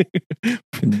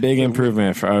 Big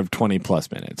improvement of 20 plus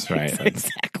minutes, right?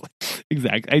 Exactly.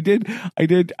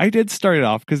 I did start it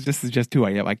off because this is just who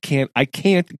I am. I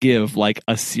can't give like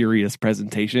a serious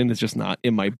presentation. It's just not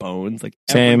in my bones. Like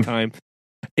every time.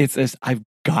 It's just, I've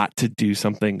got to do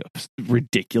something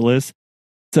ridiculous.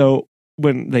 So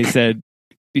when they said,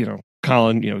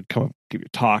 Colin, come up, give you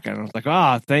a talk. And I was like,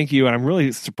 thank you. And I'm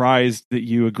really surprised that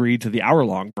you agreed to the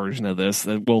hour-long version of this.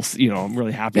 That I'm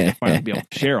really happy to finally be able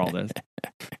to share all this.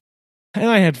 And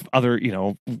I had other,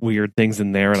 weird things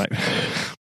in there.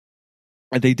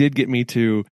 And they did get me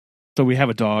to, so we have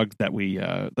a dog that we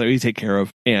take care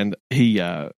of. And he's,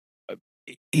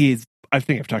 I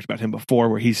think I've talked about him before,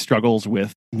 where he struggles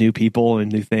with new people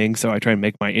and new things. So I try and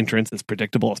make my entrance as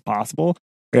predictable as possible.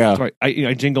 Yeah. So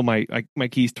I jingle my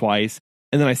keys twice,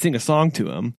 and then I sing a song to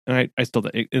him, and I still,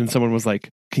 and someone was like,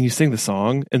 "Can you sing the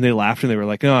song?" And they laughed, and they were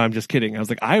like, "No, I'm just kidding." I was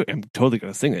like, "I am totally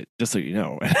going to sing it, just so you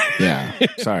know." Yeah.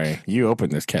 Sorry, you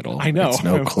opened this kettle. I know. It's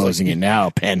no closing it now,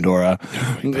 Pandora.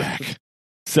 Back.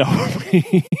 So,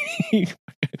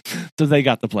 so they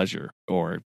got the pleasure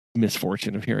or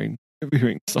misfortune of hearing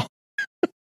the song.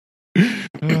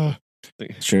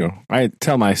 It's true. I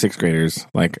tell my 6th graders,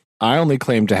 like, I only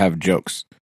claim to have jokes.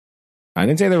 I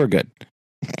didn't say they were good.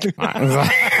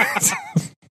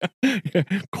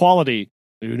 Quality,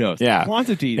 who knows? Yeah.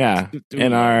 Quantity. Yeah.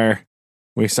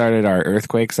 We started our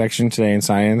earthquake section today in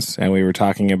science, and we were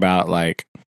talking about like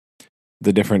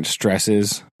the different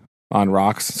stresses on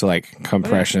rocks. So like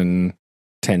compression,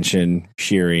 tension,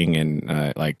 shearing,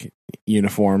 and like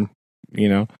uniform,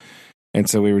 And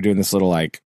so we were doing this little,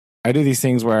 like, I do these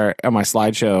things where on my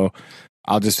slideshow,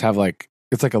 I'll just have like,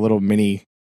 it's like a little mini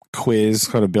quiz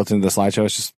kind of built into the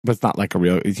slideshow. But it's not like a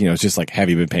real, it's just like, have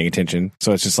you been paying attention?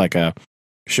 So it's just like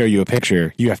show you a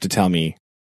picture. You have to tell me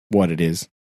what it is,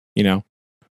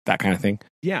 that kind of thing.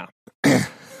 Yeah.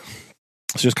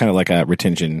 It's just kind of like a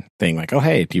retention thing. Like, oh,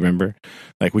 hey, do you remember?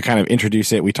 Like, we kind of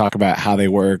introduce it. We talk about how they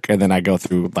work. And then I go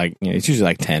through like, it's usually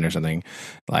like 10 or something.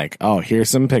 Like, oh, here's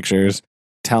some pictures.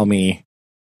 Tell me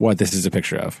what this is a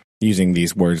picture of using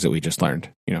these words that we just learned,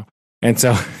 And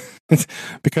so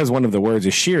because one of the words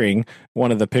is shearing,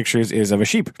 one of the pictures is of a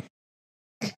sheep.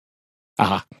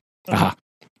 Aha. Aha.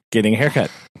 Getting a haircut.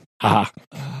 Haha.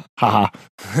 Haha.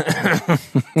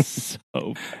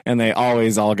 And they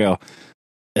always all go,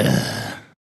 ugh.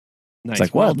 Nice. It's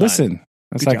like, well, listen.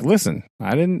 It's like, listen,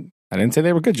 I didn't say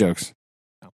they were good jokes.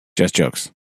 No. Just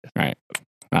jokes. Right.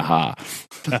 Aha.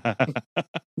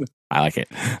 I like it.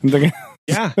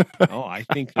 Yeah. Oh, I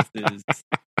think this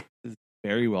is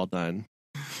very well done.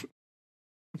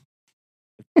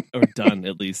 Or done,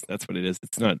 at least. That's what it is.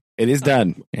 It's not. It is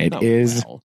done. It is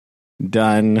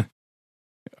done.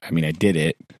 I mean, I did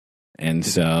it. And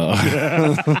so.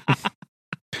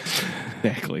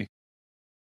 Exactly.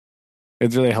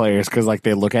 It's really hilarious because, like,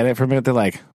 they look at it for a minute. They're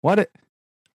like, what?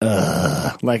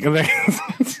 Like,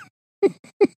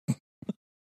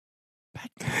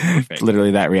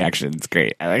 literally that reaction. It's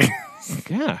great.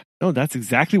 Yeah. No, that's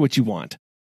exactly what you want.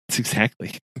 It's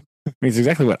exactly. It's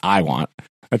exactly what I want.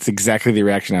 That's exactly the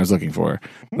reaction I was looking for.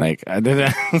 Like,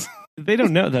 they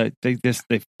don't know that they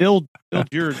filled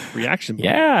your reaction.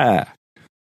 Yeah.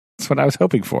 That's what I was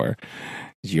hoping for.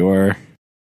 Your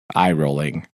eye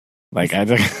rolling. Like,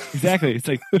 exactly. It's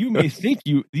like you may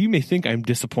think I'm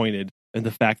disappointed in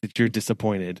the fact that you're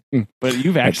disappointed, but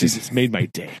you've actually just made my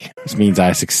day. This means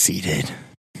I succeeded.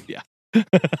 Yeah.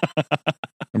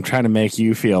 I'm trying to make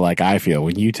you feel like I feel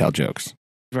when you tell jokes.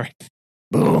 Right.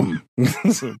 Boom.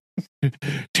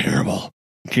 Terrible.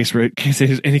 In case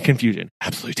there's any confusion,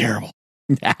 absolutely terrible.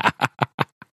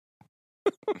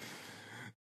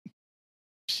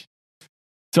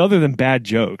 So other than bad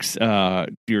jokes,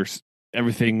 your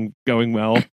everything going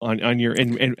well on your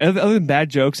and other than bad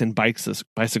jokes and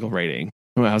bicycle rating.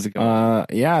 How's it going?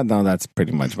 Yeah, no, that's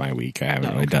pretty much my week. I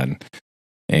haven't really done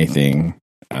anything.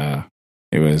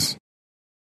 It was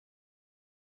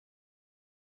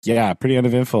pretty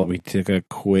uneventful. We took a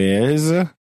quiz.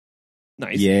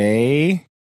 Nice. Yay.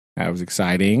 That was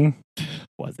exciting.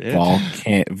 Was it?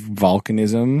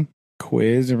 Volcanism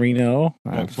quiz, Reno.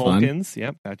 Vulcans.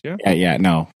 Yep, gotcha. Yeah,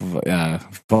 no.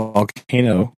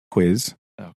 Volcano quiz.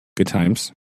 Oh. Good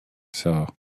times. So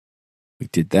we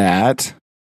did that.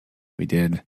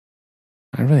 I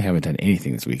really haven't done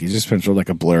anything this week. It's just been sort of like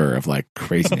a blur of like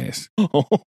craziness.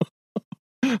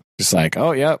 Just like,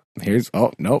 oh, yep,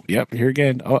 nope, yep, here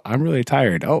again. Oh, I'm really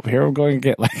tired. Oh, here I'm going to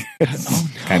get like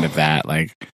kind of that,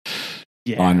 like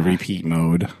on repeat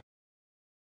mode.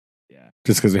 Yeah.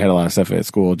 Just because we had a lot of stuff at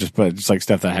school, just like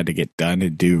stuff that I had to get done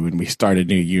and do. And we started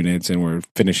new units and we're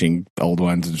finishing old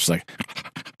ones and just like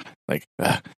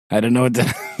I don't know what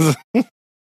to.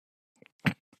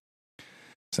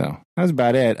 So that was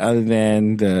about it. Other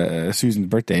than Susan's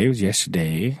birthday, it was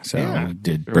yesterday. So I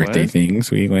did birthday things.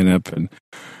 We went up and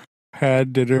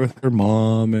had dinner with her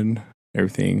mom and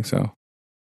everything. So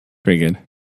pretty good.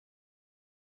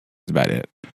 That's about it.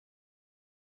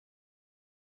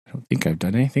 I don't think I've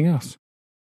done anything else.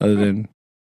 Other than,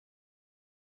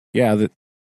 the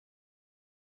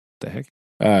heck?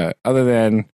 Other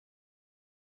than,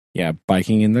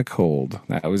 biking in the cold.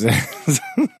 That was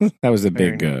that was a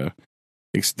big the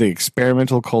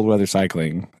experimental cold weather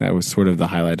cycling. That was sort of the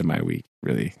highlight of my week,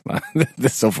 really,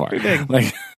 so far.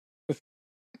 Like,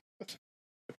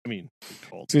 I mean,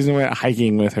 cold. Susan went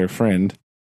hiking with her friend.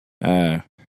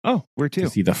 Where to? To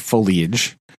see the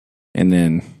foliage, and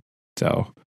then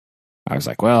so I was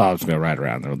like, well, I was going to ride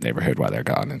around the neighborhood while they're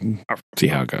gone and see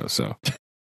how it goes. So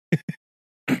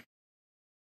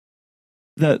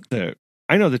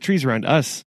I know the trees around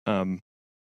us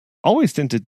always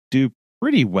tend to do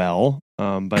pretty well,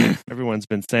 but everyone's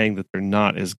been saying that they're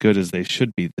not as good as they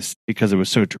should be because it was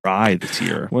so dry this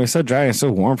year. Well, it's so dry and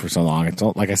so warm for so long. It's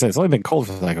like I said, it's only been cold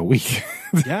for like a week.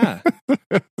 Yeah.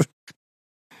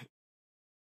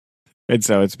 And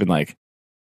so it's been like,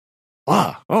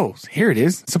 here it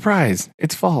is. Surprise.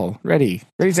 It's fall. Ready,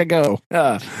 set, go.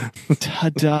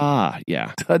 Ta-da.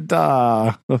 Yeah.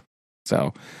 Ta-da.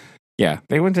 So, yeah,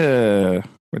 they went to,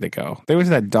 where'd they go? They went to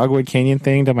that Dogwood Canyon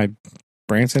thing down by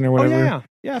Branson or whatever. Oh, yeah.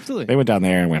 Yeah, absolutely. They went down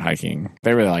there and went hiking.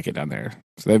 They really like it down there.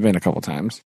 So they've been a couple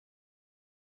times.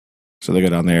 So they go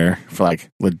down there for like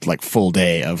full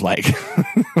day of like,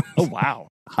 oh, wow.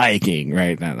 Hiking,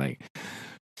 right? Not like,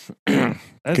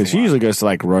 because she usually goes to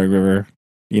like Roaring River,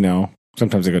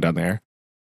 sometimes they go down there,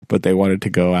 but they wanted to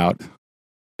go out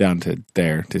down to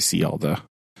there to see all the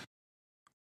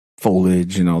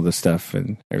foliage and all the stuff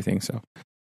and everything. So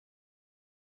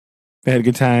they had a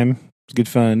good time. It was good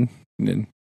fun. And then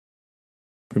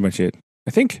pretty much it.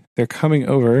 I think they're coming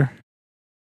over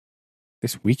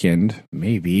this weekend,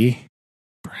 maybe,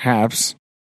 perhaps.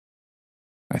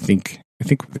 I think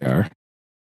they are.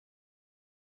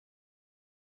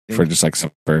 For just like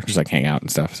supper, just like hang out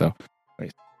and stuff. So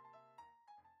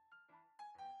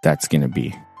that's gonna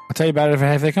be. I'll tell you about it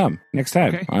if they come next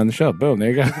time on the show. Boom,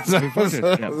 there you go. That's an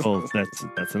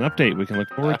update we can look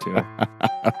forward to.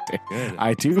 Good.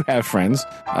 I do have friends.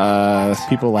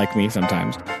 People like me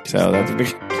sometimes, so that's a big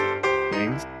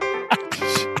things.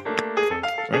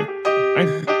 Right.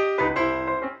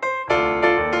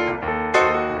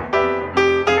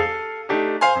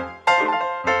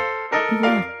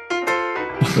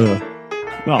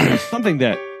 Well, something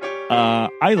that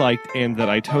I liked and that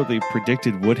I totally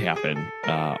predicted would happen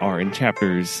are in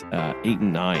chapters 8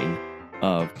 and 9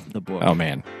 of the book. Oh,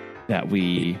 man. That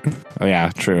we... Oh, yeah,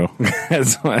 true.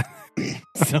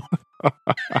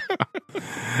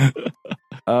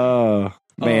 Oh,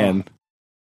 man.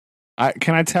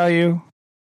 Can I tell you?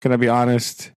 Can I be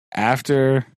honest?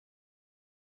 After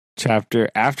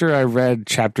I read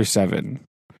chapter 7,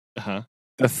 the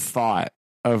thought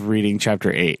of reading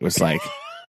chapter 8 was like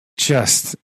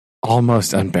just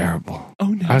almost unbearable. Oh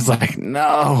no. I was like,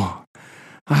 no,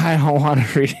 I don't want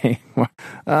to read anymore.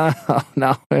 Oh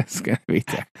no, it's gonna be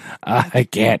there. I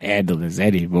can't handle this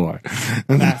anymore.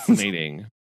 Fascinating.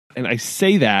 And I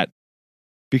say that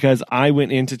because I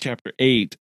went into chapter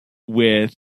 8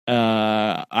 with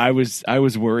I was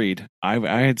worried. I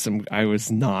wasn't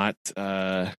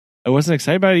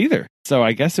excited about it either. So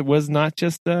I guess it was not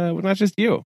just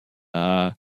you.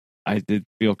 I did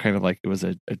feel kind of like it was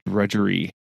a drudgery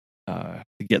to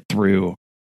get through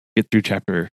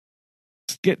chapter,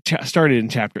 started in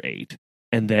chapter 8,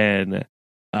 and then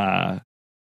I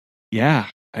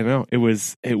know it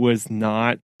was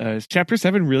not chapter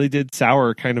 7 really did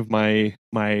sour kind of my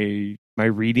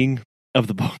reading of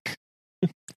the book.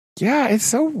 Yeah, it's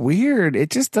so weird. It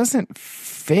just doesn't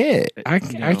fit. I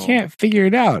can't figure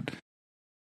it out.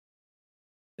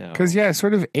 Because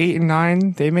sort of 8 and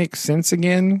 9, they make sense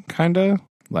again, kind of.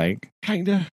 For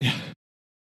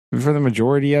the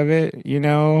majority of it,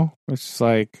 it's just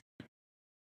like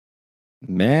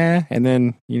meh, and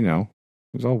then it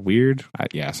was all weird.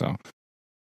 So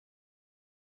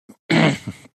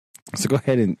so go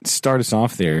ahead and start us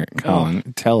off there,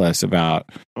 Colin. Tell us about.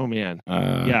 Oh man,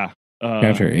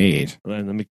 chapter 8. Let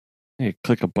me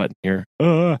click a button here.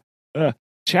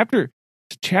 Chapter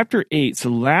 8. So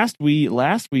last we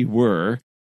were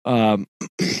our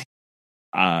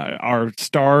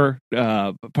star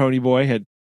pony boy had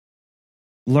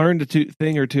learned a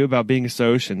thing or two about being a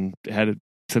Soch and had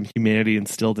some humanity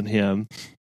instilled in him.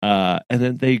 And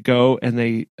then they go and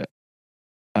they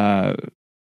go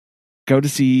to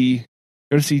see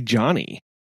Johnny,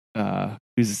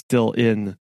 who's still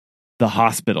in the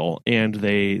hospital, and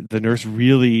the nurse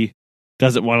really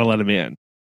doesn't want to let him in.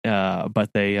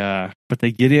 But they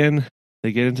get in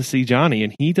to see Johnny,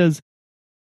 and he does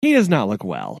not look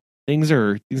well. Things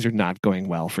are not going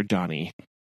well for Johnny at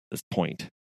this point in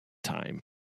time.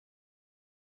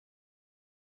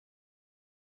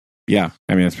 Yeah,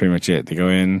 I mean that's pretty much it. They go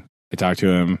in, they talk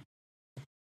to him.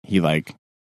 He like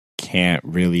can't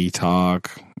really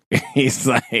talk. He's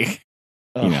like,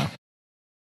 you know,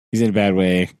 he's in a bad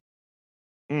way.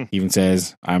 He even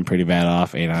says, "I'm pretty bad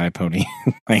off, ain't I, Pony?"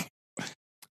 Like,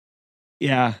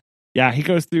 yeah. He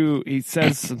goes through. He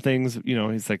says some things. You know,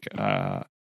 he's like,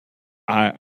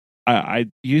 I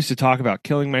used to talk about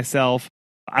killing myself.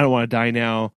 I don't want to die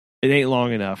now. It ain't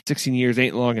long enough. 16 years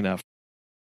ain't long enough.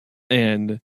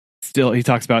 And still, he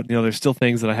talks about, you know, there's still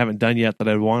things that I haven't done yet that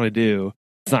I want to do.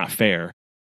 It's not fair.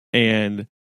 And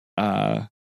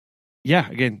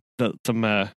again, some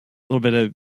little bit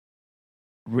of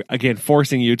again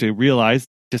forcing you to realize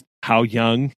just how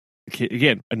young.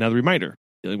 Again, another reminder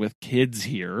dealing with kids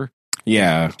here.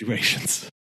 Yeah, situations.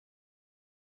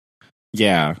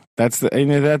 Yeah, that's the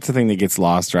thing that gets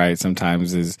lost, right?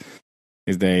 Sometimes is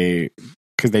they,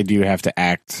 because they do have to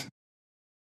act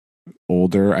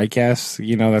older, I guess.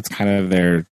 You know, that's kind of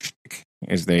their,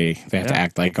 is they have to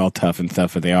act like all tough and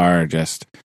stuff, but they are just,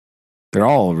 they're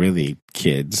all really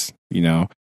kids, you know.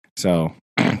 So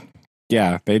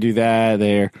yeah, they do that.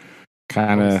 They're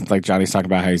kind of like Johnny's talking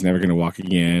about how he's never going to walk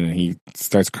again, and he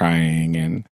starts crying.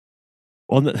 And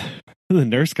well, the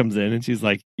nurse comes in and she's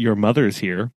like, "Your mother's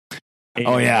here." And,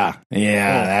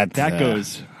 that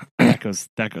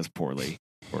goes poorly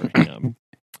for him.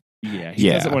 He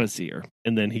doesn't want to see her,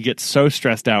 and then he gets so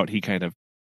stressed out he kind of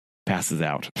passes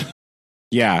out.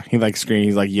 Yeah, he like screams,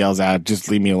 he like yells out, "Just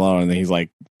leave me alone!" And then he's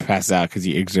like passes out because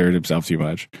he exerted himself too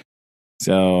much.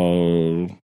 So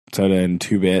then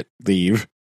 2-Bit leave,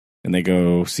 and they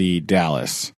go see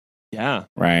Dallas. Yeah,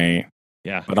 right.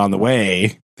 Yeah, but on the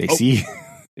way they see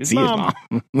his mom.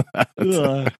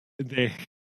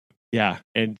 Yeah,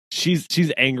 and she's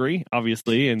angry,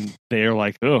 obviously, and they're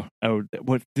like, "Oh,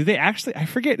 what did they actually?" I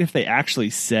forget if they actually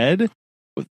said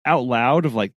out loud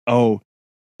of like, "Oh,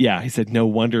 yeah." He said, "No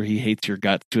wonder he hates your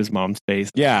guts" to his mom's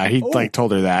face. Yeah, he like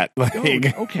told her that. Like,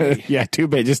 okay, yeah,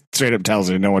 2-Bit just straight up tells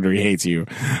her, "No wonder he hates you."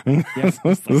 Yes,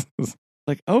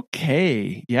 like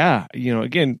okay, yeah, you know,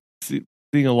 again,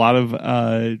 seeing a lot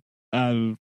of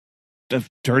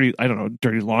dirty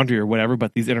laundry or whatever,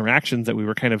 but these interactions that we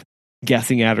were kind of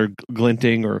guessing at or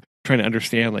glinting or trying to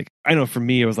understand, like, I know for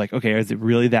me it was like, okay, is it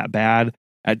really that bad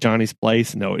at Johnny's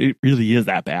place? No, it really is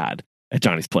that bad at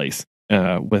Johnny's place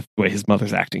with the way his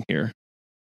mother's acting here.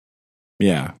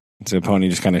 Yeah, so Pony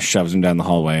just kind of shoves him down the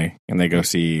hallway, and they go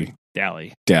see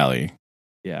Dally,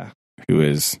 yeah, who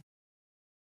is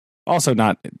also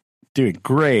not doing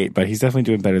great, but he's definitely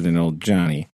doing better than old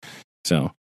Johnny.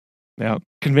 So now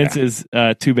convinces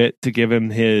 2-Bit to give him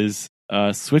his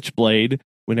switchblade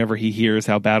whenever he hears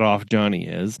how bad off Johnny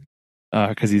is,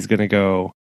 because he's gonna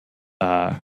go.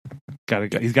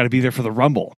 He's got to be there for the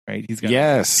Rumble, right? He's got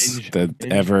the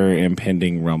ever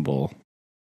impending Rumble.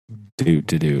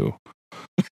 Do.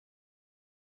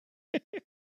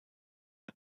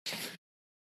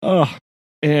 Oh,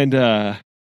 and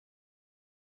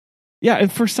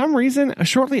and for some reason,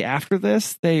 shortly after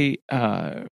this, they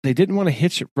didn't want to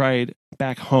hitch ride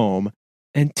back home,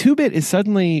 and 2-Bit is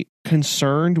suddenly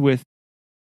concerned with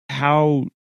how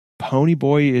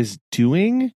Ponyboy is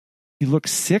doing. He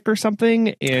looks sick or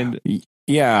something, and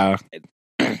yeah,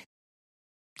 he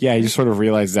just sort of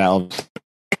realized that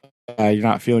you're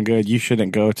not feeling good. You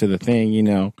shouldn't go to the thing, you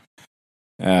know.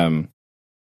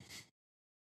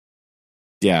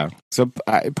 Yeah, so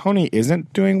Pony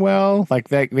isn't doing well. Like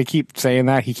that, they keep saying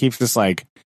that. He keeps just like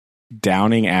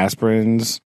downing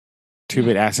aspirins.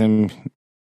 2-Bit asks him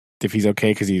if he's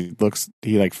okay because he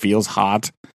like feels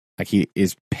hot. Like he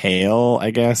is pale,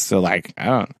 I guess. So like,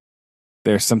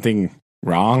 there's something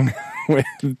wrong with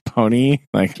Pony.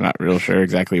 Like, not real sure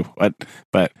exactly what,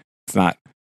 but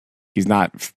he's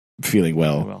not feeling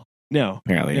well. No,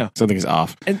 apparently something is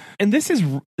off. And this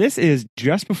is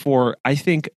just before, I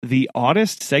think, the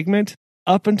oddest segment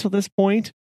up until this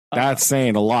point. That's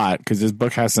saying a lot because this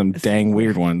book has some dang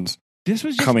weird ones. This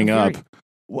was just coming up.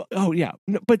 Well, oh yeah,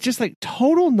 no, but just like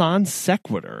total non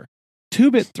sequitur.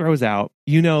 2-Bit throws out,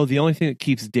 you know, the only thing that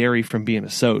keeps Derry from being a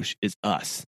Soc is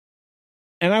us.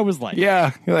 And I was like,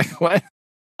 yeah, you're like, what?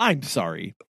 I'm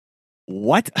sorry.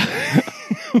 What?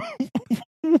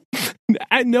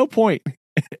 At no point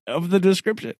of the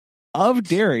description of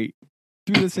Derry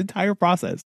through this entire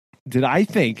process did I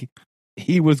think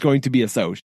he was going to be a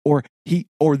Soc, or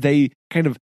they kind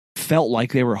of felt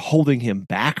like they were holding him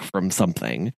back from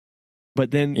something.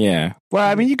 But then, yeah. Well,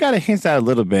 I mean, you got to hint out a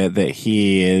little bit that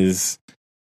he is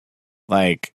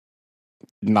like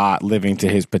not living to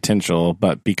his potential,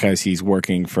 but because he's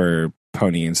working for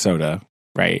Pony and Soda,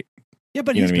 right? Yeah,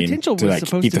 but his potential was to like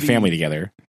supposed keep to the family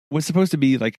together. Was supposed to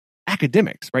be like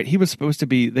academics, right? He was supposed to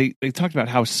be. They talked about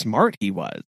how smart he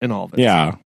was and all of it.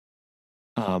 Yeah.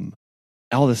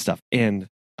 All this stuff, and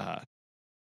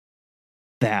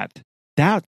that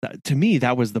to me,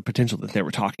 that was the potential that they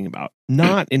were talking about,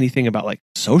 not anything about like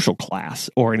social class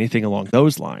or anything along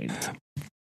those lines.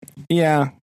 Yeah,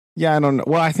 I don't know.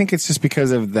 Well, I think it's just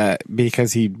because of that,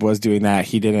 because he was doing that,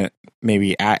 he didn't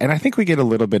maybe and I think we get a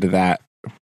little bit of that,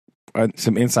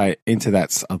 some insight into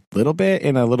that a little bit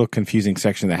in a little confusing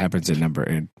section that happens in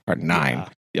part 9.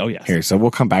 Oh yes. Here, so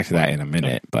we'll come back to that in a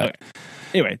minute. But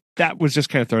anyway, that was just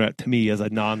kind of thrown out to me as a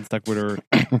non sequitur.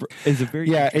 Is a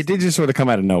very it did just sort of come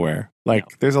out of nowhere.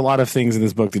 Like there's a lot of things in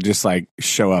this book that just like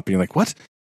show up, and you're like, what?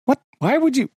 Why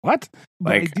would you? What?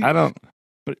 Like I don't.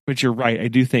 But you're right. I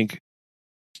do think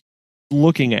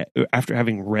looking at after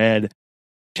having read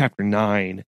chapter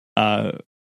 9,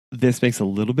 this makes a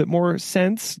little bit more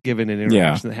sense given an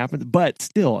interaction that happened. But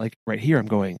still, like right here, I'm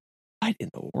going, what in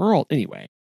the world? Anyway,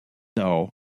 so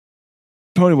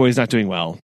Ponyboy's not doing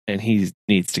well, and he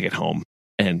needs to get home,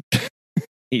 and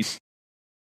he's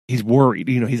worried.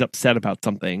 He's upset about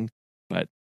something. But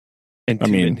I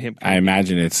mean, I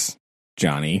imagine it's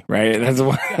Johnny, right?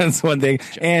 That's one thing.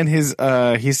 And he's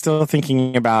still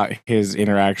thinking about his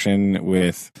interaction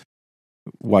with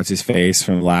what's his face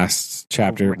from last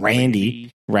chapter,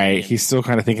 Randy, right? He's still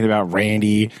kind of thinking about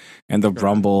Randy and the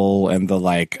rumble and the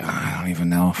like. I don't even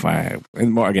know if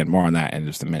more on that in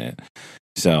just a minute.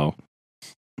 So,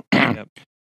 yep.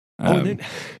 And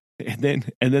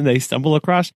then they stumble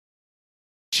across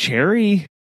Cherry,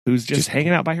 who's just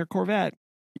hanging out by her Corvette.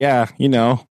 Yeah,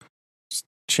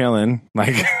 chilling,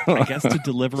 like I guess to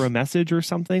deliver a message or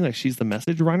something. Like she's the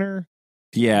message runner.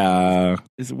 Yeah,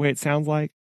 is the way it sounds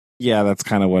like. Yeah, that's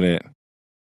kind of what it.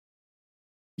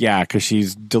 Yeah, because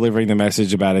she's delivering the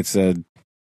message about it's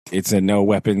a no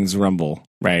weapons rumble,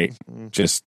 right? Mm-hmm.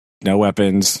 Just no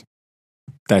weapons.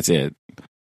 That's it.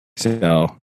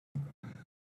 So,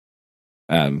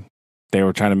 they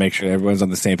were trying to make sure everyone's on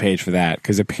the same page for that,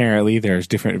 because apparently there's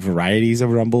different varieties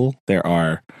of rumble. There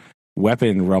are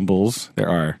weapon rumbles, there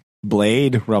are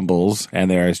blade rumbles, and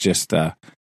there's just I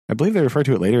believe they refer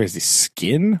to it later as the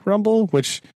skin rumble,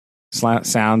 which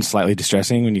sounds slightly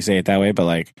distressing when you say it that way, but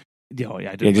like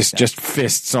just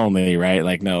fists only, right?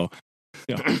 Like no.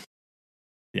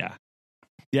 Yeah.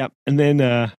 And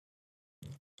then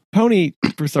Pony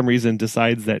for some reason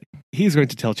decides that he's going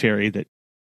to tell Cherry that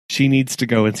she needs to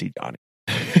go and see Johnny.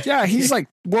 Yeah, he's like,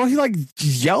 he like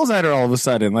yells at her all of a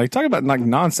sudden. Like, talking about like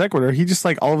non sequitur, he just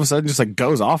like all of a sudden just like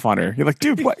goes off on her. You're like,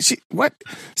 dude, what? What?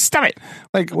 Stop it!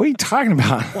 Like, what are you talking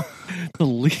about?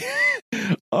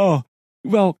 Oh,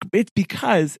 well, it's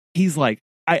because he's like,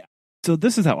 So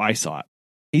this is how I saw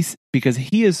it. Because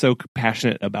he is so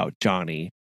passionate about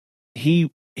Johnny.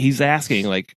 He's asking,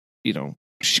 like,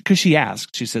 because she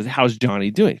asks, she says, "How's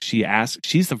Johnny doing?" She asks,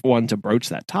 she's the one to broach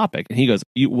that topic, and he goes,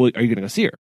 "Are you going to go see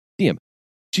him?"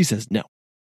 She says, "No."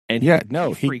 And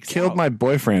he killed my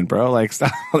boyfriend, bro. Like,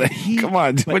 stop. Come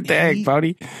on, what the heck,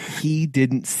 buddy? He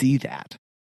didn't see that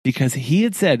because he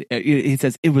had said, he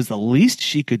says it was the least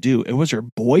she could do. It was her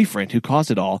boyfriend who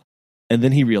caused it all, and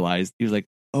then he realized, he was like,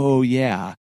 "Oh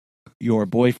yeah, your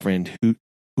boyfriend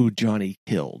who Johnny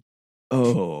killed."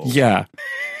 Oh yeah.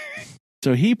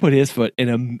 So he put his foot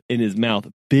in his mouth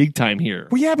big time here.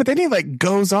 Well, yeah, but then he like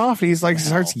goes off and he's like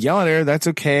starts yelling at her. That's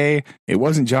okay. It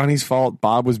wasn't Johnny's fault.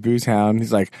 Bob was Boozehound.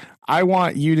 He's like, I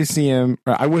want you to see him.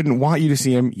 Or I wouldn't want you to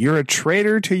see him. You're a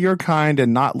traitor to your kind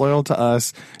and not loyal to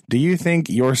us. Do you think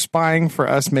your spying for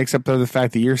us makes up for the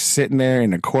fact that you're sitting there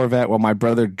in a Corvette while my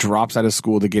brother drops out of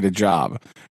school to get a job?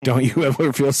 Don't you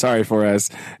ever feel sorry for us?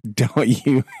 Don't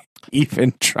you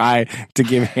even try to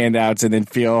give handouts and then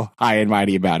feel high and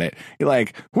mighty about it? You're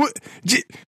like, what?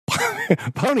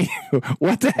 Pony,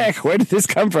 what the heck? Where did this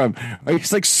come from? Are you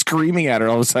just like screaming at her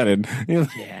all of a sudden?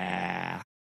 Yeah.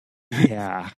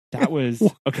 That was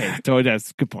okay. So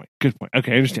that's good point.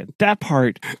 Okay, I understand that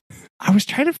part. I was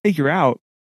trying to figure out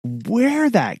where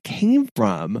that came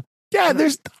from. Yeah,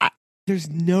 there's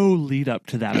no lead up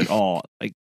to that at all.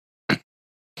 Like,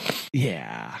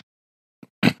 yeah.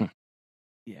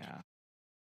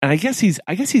 And I guess he's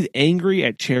angry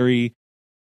at Cherry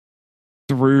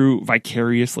through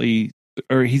vicariously,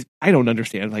 or I don't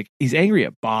understand. Like, he's angry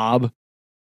at Bob,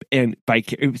 and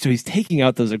so he's taking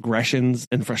out those aggressions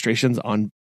and frustrations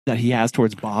that he has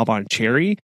towards Bob on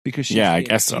Cherry, because I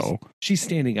guess so. She's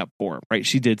standing up for him, right?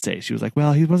 She did say, she was like,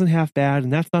 well, he wasn't half bad,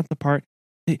 and that's not the part.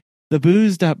 The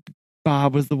boozed up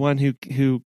Bob was the one who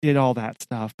did all that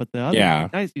stuff, but the other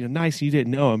nice, you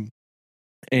didn't know him,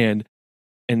 and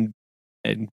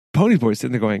Pony's Boy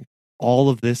sitting there going, all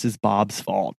of this is Bob's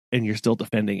fault, and you're still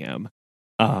defending him.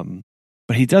 But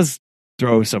but he does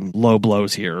throw some low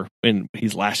blows here, and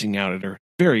he's lashing out at her.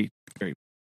 Very, very.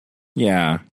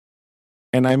 Yeah.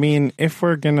 And I mean, if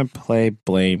we're going to play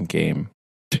blame game,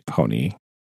 Pony,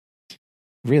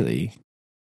 really,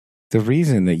 the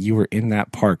reason that you were in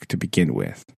that park to begin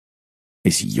with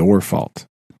is your fault.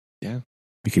 Yeah.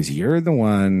 Because you're the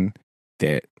one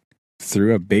that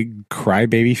threw a big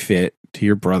crybaby fit to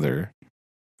your brother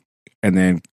and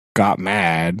then got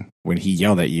mad when he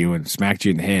yelled at you and smacked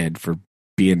you in the head for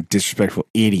being a disrespectful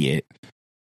idiot.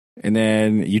 And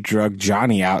then you drug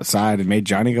Johnny outside and made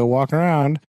Johnny go walk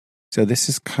around. So this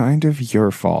is kind of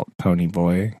your fault, Pony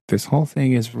Boy. This whole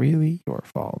thing is really your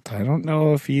fault. I don't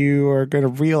know if you are going to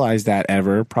realize that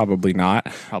ever. Probably not.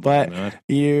 Not.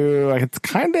 It's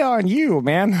kind of on you,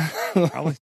 man.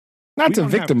 Probably. Not to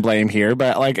victim blame here,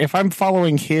 but like if I'm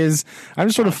following I'm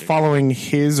sort of following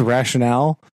his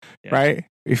rationale, right?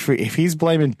 If he's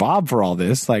blaming Bob for all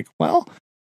this, like, well,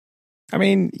 I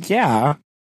mean, yeah,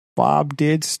 Bob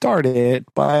did start it,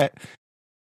 but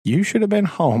you should have been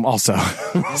home also.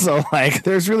 So like,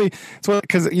 there's really,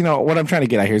 because what I'm trying to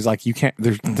get at here is like, you can't,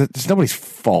 there's nobody's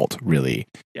fault really.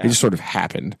 Yeah. It just sort of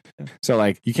happened. Yeah. So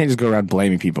like, you can't just go around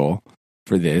blaming people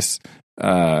for this,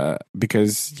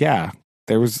 because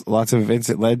there was lots of events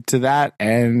that led to that,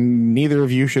 and neither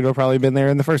of you should have probably been there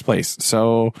in the first place.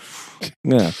 So,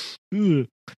 yeah.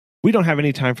 We don't have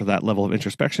any time for that level of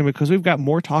introspection because we've got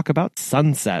more talk about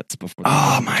sunsets before.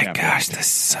 Oh my gosh, the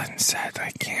sunset!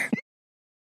 I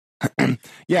can't.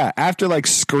 Yeah, after like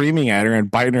screaming at her and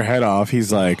biting her head off,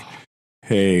 he's like,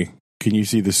 "Hey, can you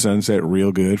see the sunset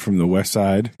real good from the west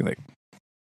side?" You're like,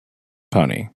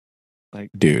 Pony, like,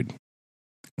 dude,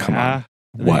 come on.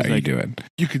 What are you doing?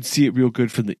 You can see it real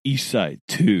good from the east side,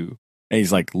 too. And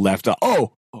he's like left up.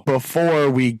 Oh, before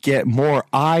we get more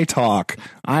eye talk,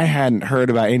 I hadn't heard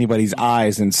about anybody's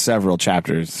eyes in several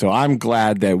chapters. So I'm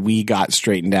glad that we got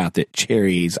straightened out that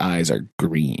Cherry's eyes are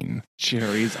green.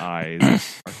 Cherry's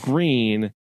eyes are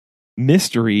green.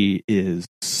 Mystery is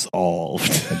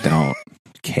solved. I don't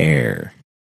care.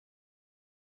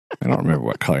 I don't remember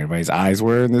what color anybody's eyes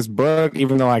were in this book,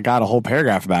 even though I got a whole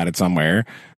paragraph about it somewhere.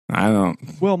 I don't.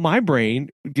 Well, my brain,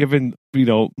 given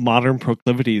modern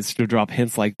proclivities to drop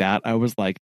hints like that, I was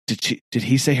like, did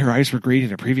he say her eyes were green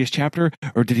in a previous chapter,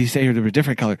 or did he say they were a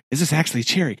different color? Is this actually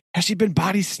Cherry? Has she been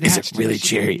body snatched? Is it really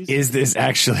Cherry? Is this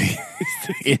actually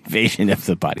Invasion of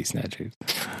the Body Snatchers?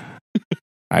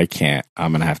 I can't.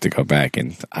 I'm gonna have to go back,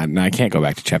 and I can't go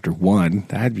back to chapter 1.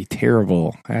 That'd be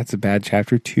terrible. That's a bad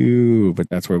chapter 2. But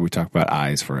that's where we talk about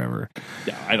eyes forever.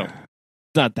 Yeah, I don't.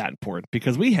 It's not that important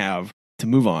because we have to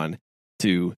move on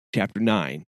to chapter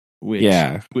 9,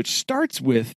 which starts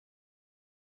with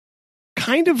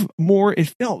kind of more.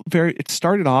 It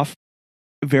started off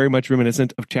very much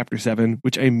reminiscent of chapter 7,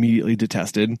 which I immediately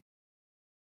detested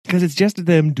because it's just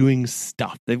them doing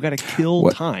stuff. They've got to kill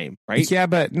time, right? Yeah,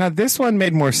 but now this one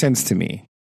made more sense to me,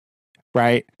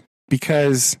 right?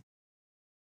 Because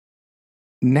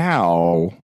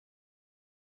now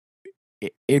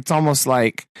it's almost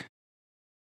like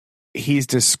he's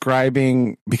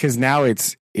describing, because now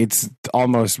it's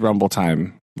almost Rumble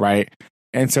time, right?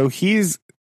 And so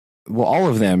all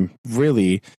of them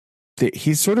really,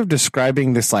 he's sort of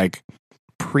describing this like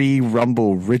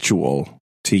pre-Rumble ritual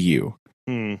to you,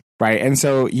 right? And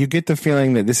so you get the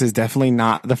feeling that this is definitely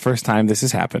not the first time this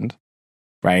has happened,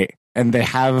 right? And they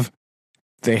have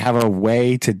a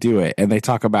way to do it, and they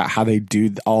talk about how they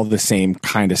do all the same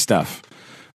kind of stuff,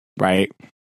 right?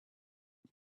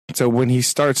 So when he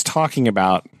starts talking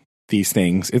about these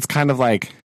things, it's kind of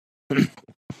like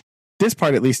this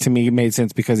part, at least to me, made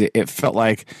sense because it felt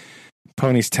like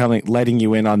Pony's letting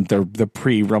you in on the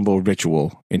pre-Rumble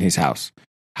ritual in his house,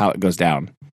 how it goes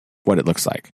down, what it looks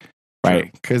like,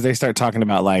 right? Because they start talking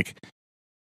about like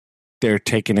they're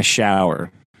taking a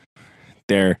shower,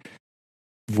 they're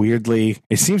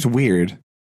it seems weird,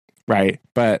 right?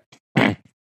 But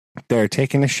they're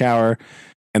taking a shower.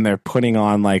 And they're putting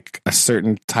on like a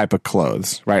certain type of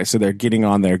clothes, right? So they're getting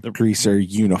on their greaser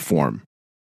uniform.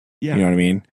 Yeah. You know what I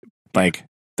mean? Like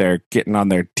they're getting on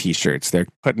their t-shirts. They're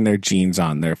putting their jeans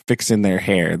on. They're fixing their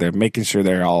hair. They're making sure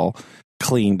they're all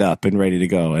cleaned up and ready to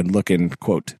go and looking,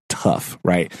 quote, tough,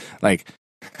 right? Like,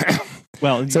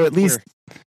 well, so at least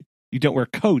you don't wear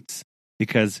coats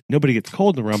because nobody gets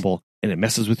cold in the Rumble and it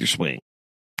messes with your swing.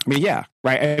 I mean, yeah,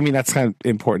 right. I mean, that's kind of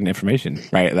important information,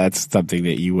 right? That's something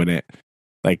that you wouldn't.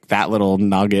 Like that little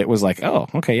nugget was like, oh,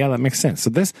 okay, yeah, that makes sense. So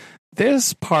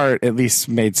this part at least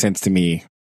made sense to me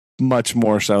much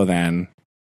more so than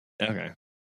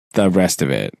the rest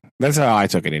of it. That's how I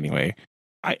took it anyway.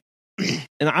 I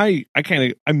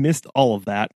missed all of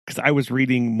that because I was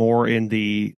reading more in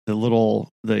the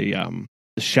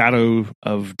shadow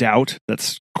of doubt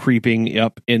that's creeping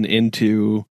up and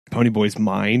into Ponyboy's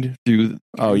mind through.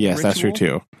 Oh yes, ritual, that's true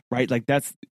too. Right, like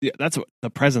that's what the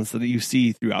presence that you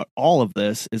see throughout all of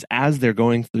this is as they're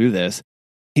going through this.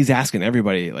 He's asking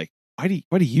everybody like, why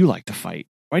do you like to fight?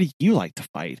 Why do you like to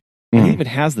fight? And he even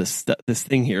has this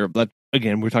thing here. But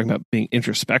again, we're talking about being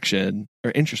introspection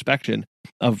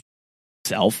of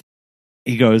self.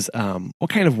 He goes, what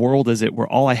kind of world is it where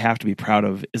all I have to be proud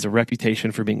of is a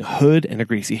reputation for being a hood and a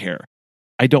greasy hair?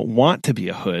 I don't want to be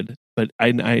a hood, but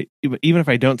I even if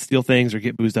I don't steal things or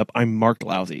get boozed up, I'm marked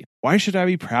lousy. Why should I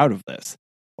be proud of this?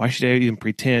 Why should I even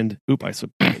pretend? I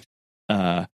slipped.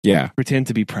 Pretend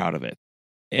to be proud of it.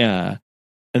 And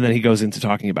then he goes into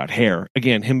talking about hair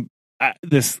again.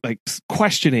 This like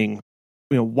questioning,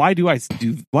 why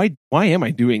am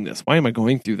I doing this? Why am I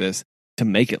going through this to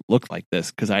make it look like this?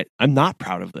 Because I'm not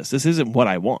proud of this. This isn't what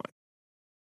I want.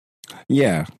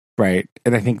 Yeah, right.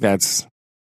 And I think that's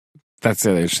the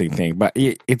interesting thing. But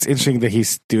it's interesting that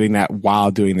he's doing that while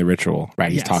doing the ritual,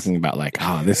 right? He's talking about like,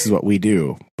 this is what we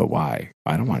do, but why?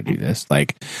 I don't want to do this.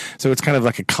 Like, so it's kind of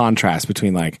like a contrast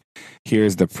between like,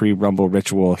 here's the pre-Rumble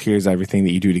ritual, here's everything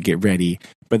that you do to get ready,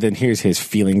 but then here's his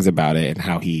feelings about it and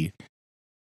how he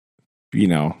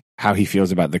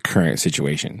feels about the current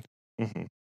situation. Mm-hmm.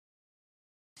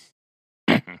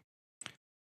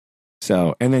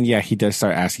 So, and then he does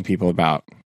start asking people about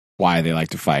why they like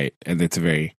to fight, and it's a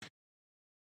very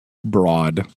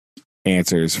broad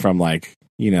answers from like,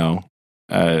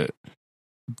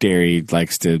 Derry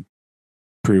likes to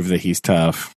prove that he's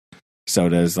tough.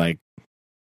 Soda's like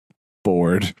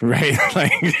bored, right?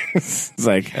 Like it's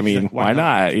like, I mean, why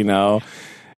not?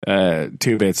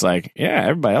 2-Bit's like, yeah,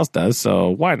 everybody else does, so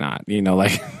why not?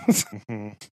 Like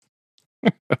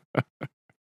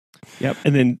Yep.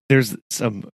 And then there's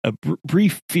a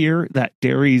brief fear that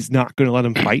Derry's not going to let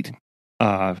him fight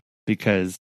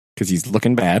because he's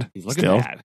looking bad. He's looking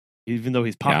bad, even though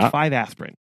he's popped 5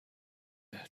 aspirin.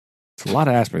 It's a lot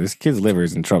of aspirin. This kid's liver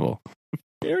is in trouble.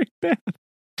 Very bad.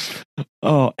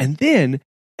 Oh, and then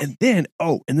they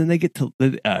get to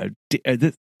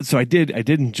so I did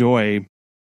enjoy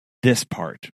this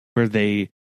part where they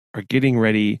are getting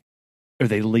ready, or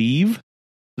they leave.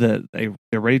 They're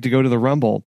ready to go to the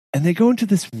Rumble, and they go into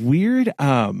this weird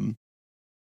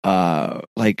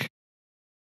like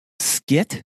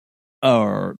skit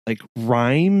or like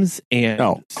rhymes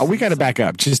and we got to back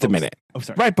up just a minute.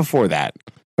 Sorry. Right before that,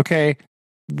 okay,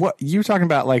 what you talking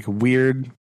about, like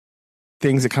weird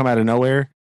things that come out of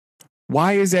nowhere?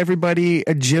 Why is everybody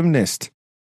a gymnast?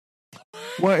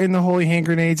 What in the holy hand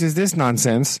grenades is this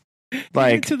nonsense?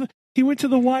 Like he went to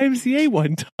the YMCA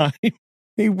one time.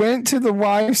 He went to the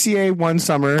YMCA one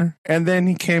summer, and then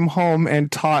he came home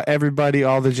and taught everybody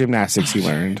all the gymnastics he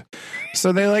learned.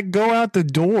 So they like go out the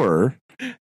door,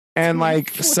 and like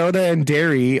Soda and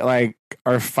Derry like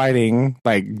are fighting,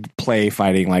 like play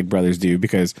fighting like brothers do,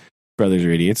 because brothers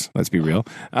are idiots. Let's be real.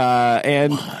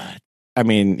 And what? I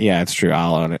mean, yeah, it's true.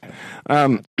 I'll own it.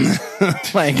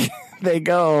 Like they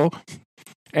go,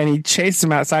 and he chases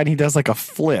him outside. And he does like a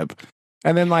flip,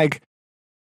 and then like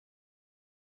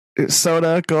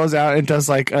Soda goes out and does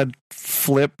like a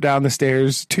flip down the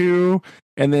stairs too,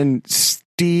 and then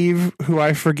Steve, who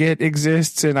I forget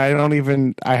exists, and I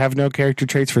have no character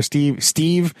traits for Steve.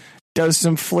 Steve does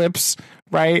some flips,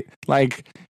 right? Like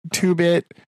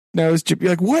 2-Bit knows.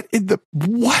 You're like, what?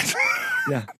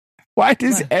 Yeah. Why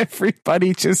does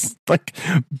everybody just like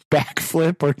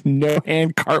backflip or no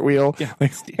hand cartwheel? Yeah.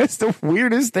 Like, that's the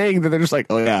weirdest thing that they're just like,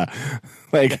 oh yeah.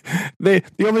 Like the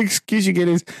only excuse you get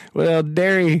is, well,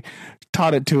 Derry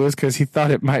taught it to us because he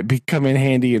thought it might come in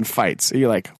handy in fights. So you're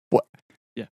like, what?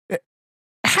 Yeah.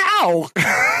 How?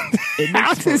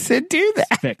 How does it do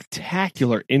that?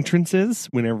 Spectacular entrances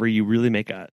whenever you really make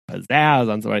a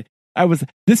pizzazz on somebody.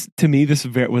 This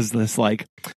was this like,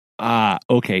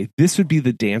 okay, this would be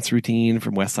the dance routine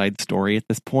from West Side Story at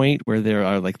this point, where they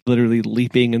are like literally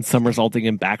leaping and somersaulting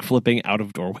and backflipping out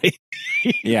of doorway.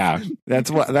 Yeah,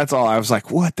 that's all. I was like,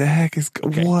 what the heck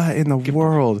what in the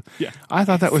world? Yeah, I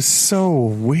thought that was so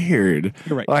weird.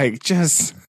 You're right. Like,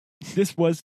 just this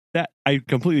was that I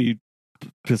completely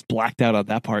just blacked out on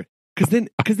that part, because then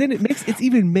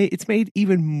it's made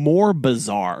even more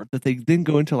bizarre that they then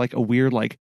go into like a weird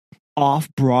like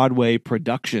off-Broadway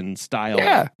production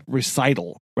style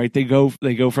recital, right? They go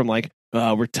from like,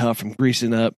 we're tough, I'm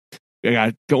greasing up,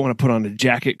 I don't want to put on a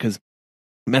jacket because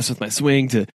mess with my swing,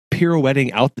 to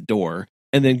pirouetting out the door,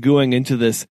 and then going into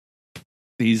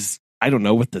these I don't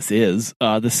know what this is,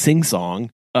 the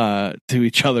sing-song to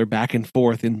each other back and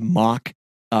forth in mock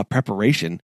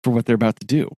preparation for what they're about to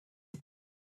do.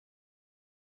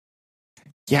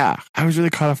 yeah, I was really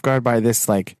caught off guard by this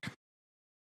like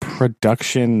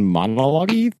production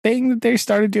monologue thing that they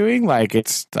started doing. Like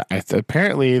it's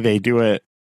apparently they do it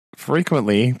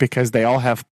frequently because they all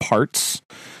have parts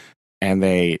and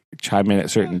they chime in at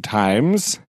certain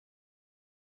times.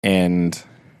 And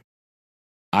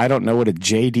I don't know what a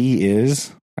JD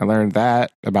is. I learned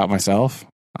that about myself.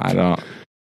 I don't.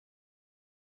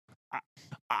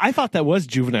 I thought that was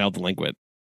juvenile delinquent.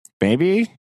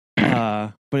 Maybe.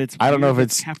 But it's. I don't know if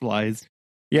it's capitalized.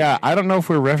 Yeah, I don't know if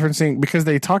we're referencing because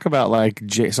they talk about like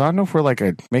so I don't know if we're like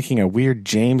making a weird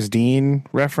James Dean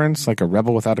reference, like a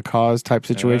Rebel Without a Cause type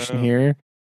situation here.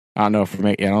 I don't know if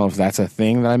I don't know if that's a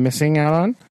thing that I'm missing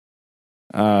out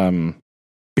on.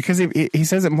 Because he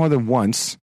says it more than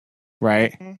once,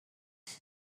 right? Mm-hmm.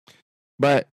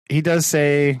 But he does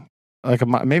say like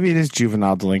maybe it is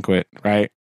juvenile delinquent,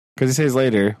 right? Because he says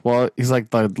later, well, he's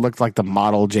like looked like the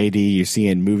model JD you see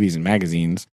in movies and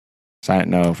magazines. So I don't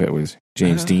know if it was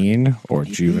James Dean or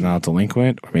juvenile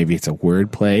delinquent, or maybe it's a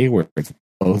word play where it's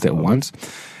both at once.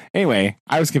 Anyway,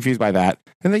 I was confused by that.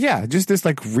 And then, yeah, just this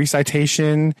like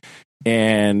recitation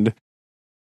and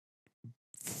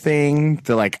thing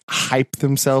to like hype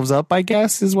themselves up, I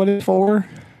guess, is what it's for.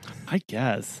 I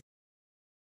guess.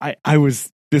 I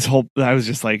was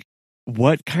just like,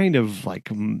 what kind of like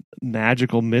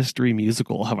magical mystery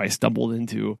musical have I stumbled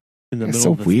into in the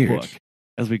middle of this book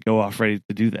as we go off ready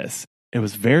to do this? It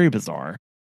was very bizarre.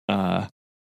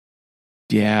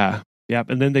 Yeah.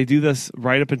 And then they do this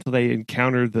right up until they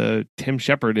encounter the Tim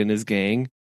Shepard and his gang,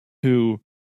 who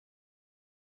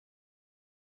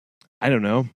I don't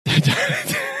know.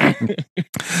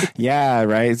 Yeah,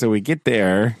 right. So we get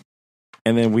there,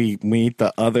 and then we meet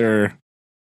the other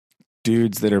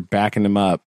dudes that are backing him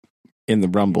up in the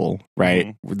Rumble, right?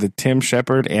 Mm-hmm. The Tim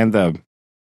Shepard and the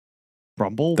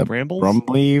Brumble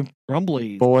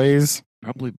Brumley boys.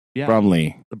 Brumley, yeah.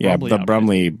 Brumley. The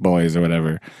Brumley boys or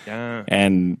whatever. Yeah.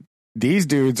 And these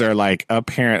dudes are like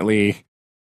apparently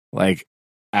like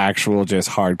actual just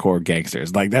hardcore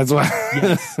gangsters. Like that's what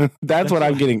that's what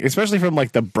I'm getting, especially from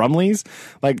like the Brumleys.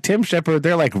 Like Tim Shepard,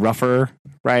 they're like rougher,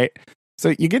 right?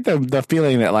 So you get the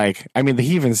feeling that like, I mean,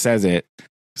 he even says it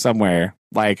somewhere,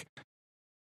 like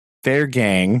their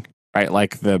gang, right?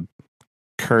 Like the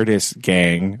Curtis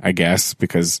gang, I guess,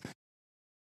 because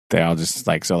they all just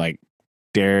like, so like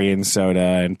Darian, Soda,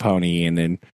 and Pony, and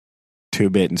then Two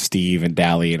Bit and Steve and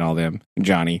Dally and all them, and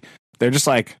Johnny. They're just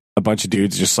like a bunch of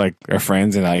dudes, just like are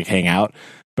friends and like hang out.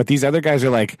 But these other guys are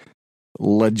like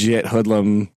legit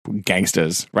hoodlum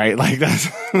gangsters, right? Like that's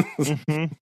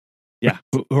mm-hmm. Yeah,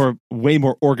 who are way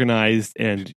more organized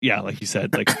and like you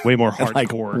said, like way more hardcore.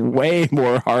 Like way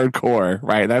more hardcore,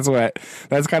 right?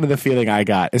 That's kind of the feeling I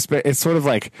got. It's sort of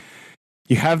like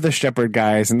you have the Shepherd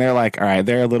guys and they're like, all right,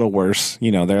 they're a little worse,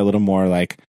 they're a little more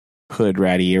like hood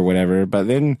ratty or whatever. But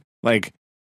then like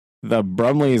the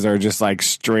Brumleys are just like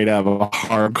straight up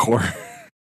hardcore,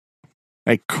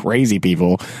 like crazy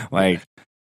people. Like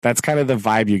that's kind of the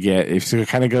vibe you get. It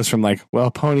kind of goes from like,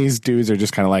 well, Pony's dudes are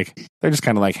just kind of like, they're just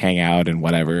kind of like hang out and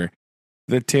whatever.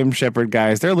 The Tim Shepard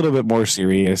guys, they're a little bit more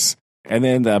serious. And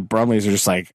then the Brumleys are just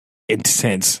like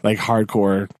intense, like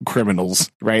hardcore criminals,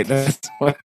 right? That's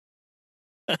what.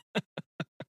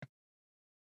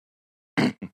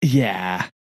 Yeah.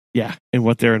 And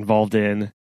what they're involved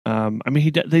in. I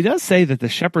mean, they does say that the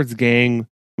Shepherd's gang,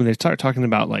 when they start talking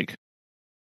about like,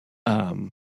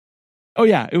 oh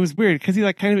yeah, it was weird because he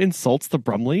like kind of insults the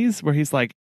Brumleys, where he's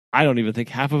like, I don't even think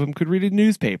half of them could read a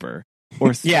newspaper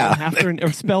or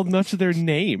spell much of their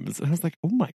names. And I was like, oh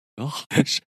my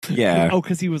gosh, yeah. Oh,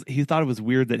 because he thought it was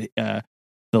weird that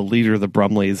the leader of the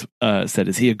Brumleys said,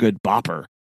 "Is he a good bopper?"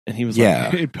 And he was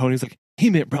like, and Pony's like, he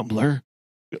meant Rumbler.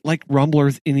 Like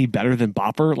Rumbler's any better than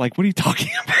bopper? Like, what are you talking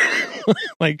about?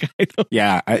 Like,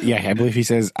 I believe he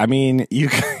says, I mean, you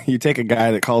take a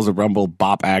guy that calls a Rumble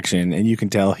bop action and you can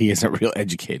tell he isn't real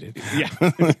educated. Yeah.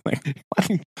 Like,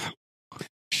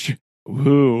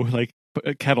 woo, like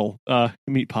a kettle,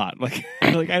 meat pot. Like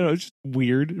I don't know, it's just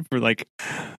weird for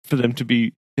them to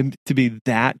be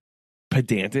that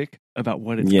pedantic about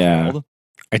what it's called.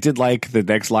 I did like the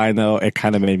next line though. It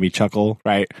kind of made me chuckle,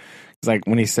 right? It's like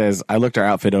when he says, I looked our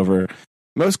outfit over.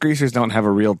 Most greasers don't have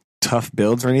a real tough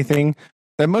builds or anything.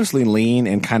 They're mostly lean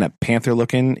and kind of panther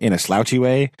looking in a slouchy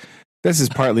way. This is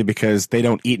partly because they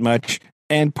don't eat much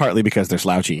and partly because they're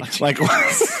slouchy. Like,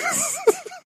 I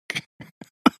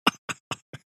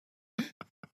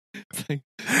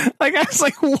was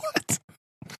like, what?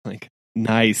 Like,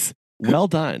 nice. Well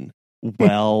done.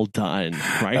 Right?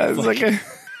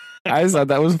 I just thought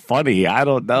that was funny. I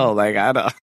don't know. Like, I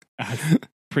don't.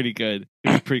 Pretty good. It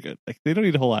was pretty good. Like, they don't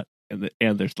need a whole lot.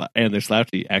 and they're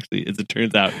slouchy. Actually, as it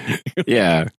turns out.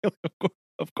 Yeah,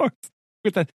 of course.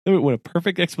 What a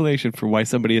perfect explanation for why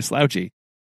somebody is slouchy,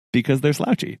 because they're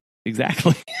slouchy.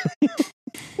 Exactly.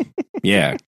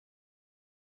 Yeah.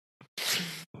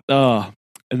 And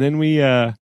then we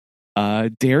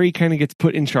Derry kind of gets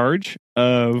put in charge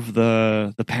of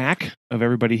the pack of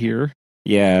everybody here.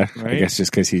 Yeah, right? I guess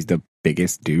just because he's the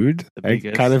biggest dude.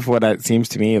 Biggest. Kind of what it seems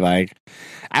to me like.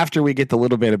 After we get the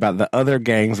little bit about the other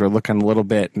gangs, we're looking a little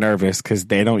bit nervous because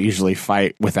they don't usually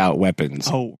fight without weapons.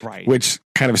 Oh, right. Which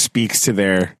kind of speaks to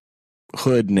their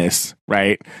hoodness,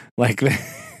 right? Like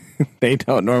they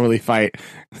don't normally fight.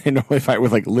 They normally fight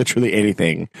with like literally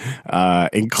anything,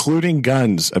 including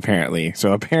guns, apparently.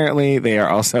 So apparently they are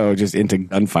also just into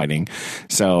gunfighting.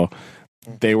 So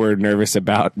they were nervous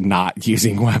about not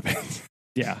using weapons.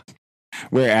 Yeah.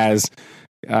 Whereas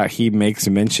he makes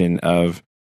mention of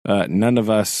none of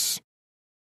us,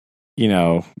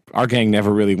 our gang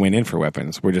never really went in for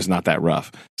weapons. We're just not that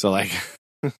rough. So like,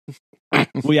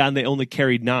 well, yeah, and they only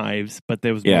carried knives, but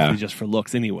that was mostly just for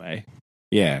looks anyway.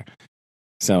 Yeah.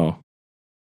 So,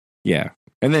 yeah.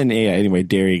 And then, anyway,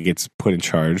 Derry gets put in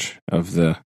charge of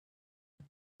the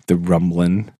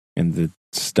rumbling and the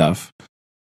stuff.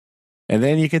 And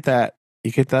then you get the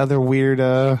other weird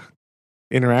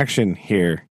interaction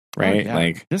here, right? Oh, yeah.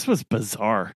 Like, this was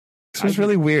bizarre. This was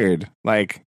really weird.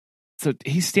 Like, so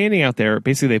he's standing out there.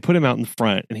 Basically, they put him out in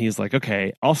front, and he's like,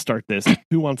 "Okay, I'll start this.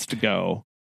 Who wants to go?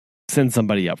 Send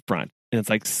somebody up front." And it's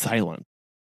like silent.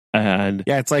 And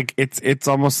yeah, it's like it's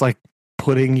almost like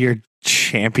putting your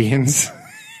champions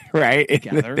right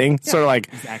in the thing. Yeah, sort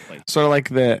of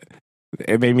like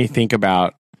it made me think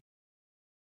about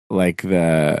like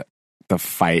the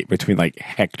fight between like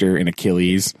Hector and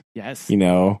Achilles. Yes.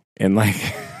 And like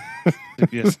to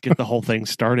just get the whole thing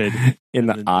started in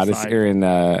the Odyssey or in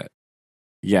the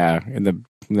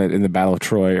Battle of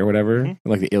Troy or whatever,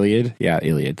 like the Iliad. Yeah,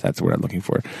 Iliad. That's what I'm looking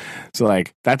for. So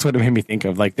like that's what it made me think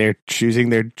of. Like they're choosing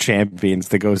their champions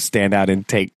to go stand out and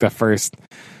take the first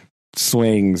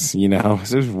swings. So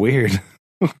it was weird.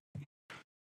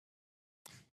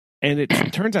 And it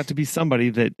turns out to be somebody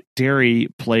that Derry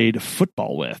played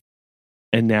football with,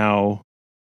 and now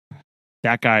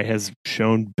that guy has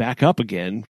shown back up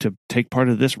again to take part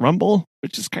of this rumble,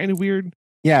 which is kind of weird.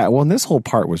 Yeah, well, and this whole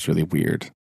part was really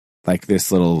weird. Like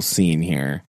this little scene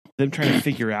here. Them trying to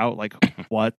figure out like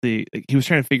what he was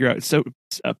trying to figure out. So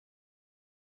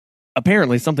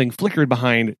apparently something flickered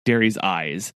behind Derry's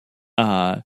eyes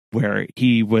where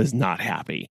he was not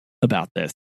happy about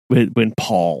this when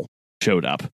Paul showed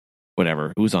up,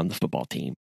 whatever, who was on the football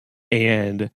team.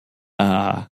 And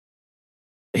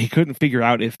he couldn't figure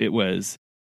out if it was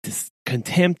this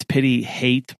contempt, pity,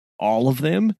 hate, all of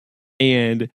them.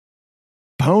 And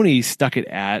Pony stuck it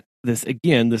at this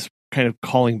again, this kind of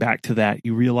calling back to that.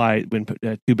 You realize when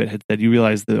Two-Bit had said, you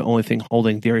realize the only thing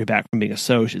holding Derry back from being a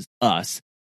Soch is us.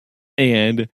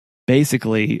 And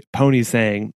basically, Pony's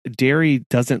saying Derry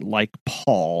doesn't like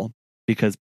Paul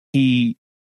because he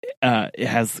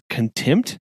has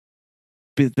contempt.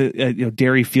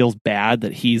 Derry feels bad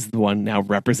that he's the one now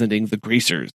representing the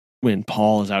Greasers when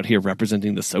Paul is out here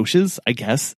representing the Soches, I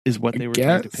guess, is what they were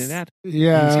trying to pin at.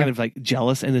 Yeah. He's kind of like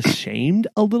jealous and ashamed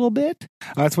a little bit.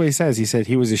 That's what he says. He said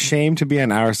he was ashamed to be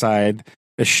on our side,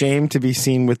 ashamed to be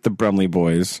seen with the Brumley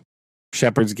boys,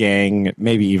 Shepard's gang,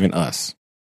 maybe even us.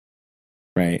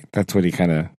 Right? That's what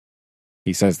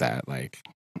he says that. Like,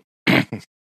 it's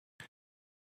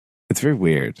very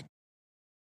weird.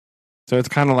 So it's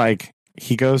kind of like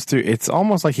it's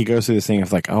almost like he goes through this thing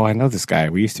of like, oh, I know this guy.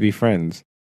 We used to be friends.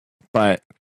 And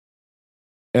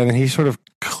then he sort of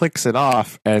clicks it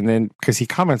off, and then because he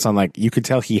comments on like, you could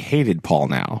tell he hated Paul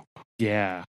now.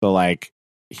 Yeah. So like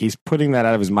he's putting that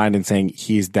out of his mind and saying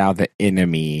he's now the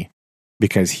enemy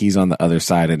because he's on the other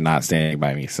side and not standing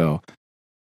by me. So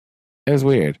it was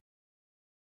weird.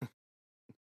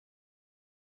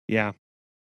 Yeah.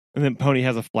 And then Pony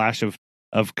has a flash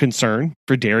of concern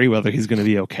for Derry, whether he's going to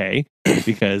be okay,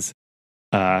 because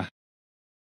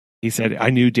he said, I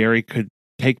knew Derry could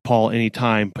take Paul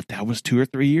anytime, but that was 2 or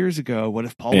 3 years ago. What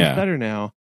if Paul was better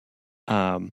now?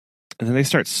 And then they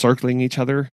start circling each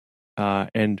other,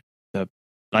 and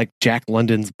like Jack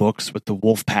London's books with the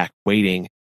wolf pack waiting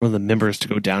for the members to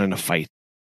go down in a fight.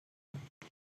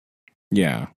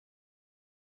 Yeah.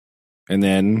 And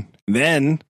then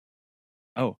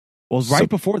right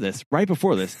before this,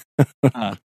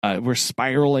 we're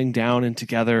spiraling down and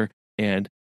together, and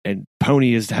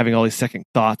Pony is having all these second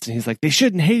thoughts, and he's like, they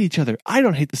shouldn't hate each other. I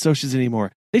don't hate the Soches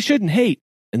anymore. They shouldn't hate.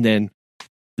 And then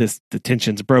the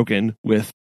tension's broken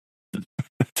with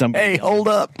somebody. Hey, hold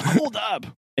up.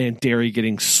 and Derry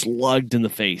getting slugged in the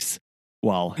face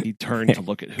while he turned to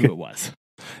look at who it was.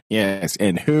 Yes,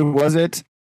 and who was it?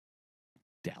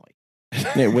 Dally.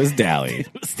 It was Dally.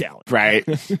 It was Dally. Right.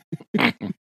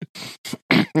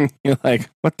 You're like,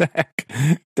 what the heck?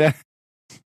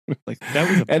 Like that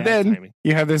was a bad and then timing.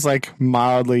 You have this like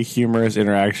mildly humorous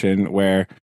interaction where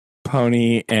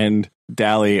Pony and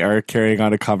Dally are carrying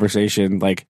on a conversation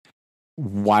like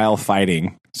while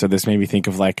fighting. So this made me think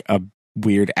of like a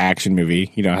weird action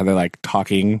movie, you know, how they're like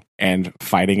talking and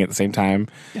fighting at the same time,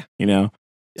 you know?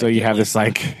 So you have this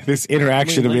like this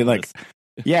interaction of being like,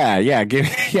 yeah,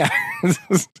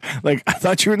 like, I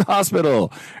thought you were in the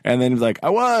hospital. And then he's like, I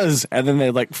was. And then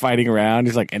they're like fighting around.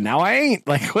 He's like, and now I ain't.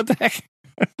 Like, what the heck?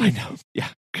 I know. Yeah.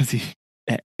 Because he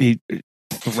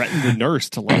threatened the nurse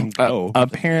to let him go.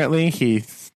 Apparently, he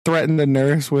threatened the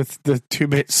nurse with the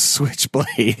 2-bit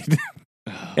switchblade.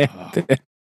 And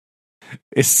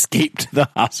escaped the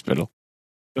hospital.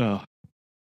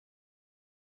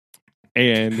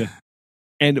 And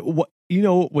what, you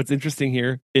know, what's interesting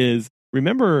here is,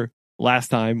 remember last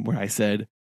time where I said,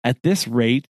 at this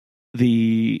rate,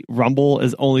 the Rumble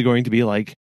is only going to be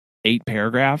like 8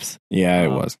 paragraphs? Yeah,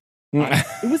 it was.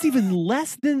 It was even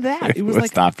less than that. It was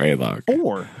like not very long. 4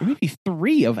 or maybe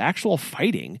 3 of actual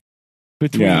fighting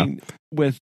between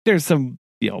with there's some,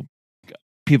 you know,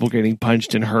 people getting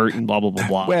punched and hurt and blah blah blah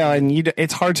blah. Well, and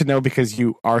it's hard to know because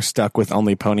you are stuck with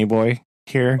only Ponyboy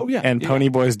here. Oh, yeah, and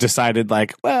Ponyboy's decided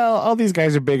like, well, all these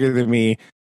guys are bigger than me,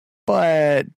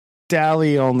 but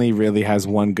Dally only really has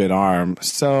one good arm,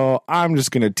 so I'm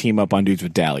just gonna team up on dudes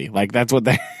with Dally. Like that's what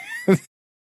they.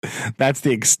 That's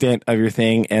the extent of your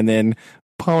thing. And then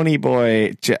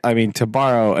Ponyboy, I mean, to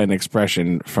borrow an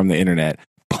expression from the internet,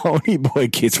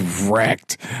 Ponyboy gets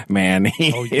wrecked, man.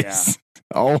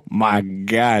 Oh my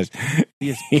gosh.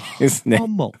 He is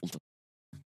pummeled.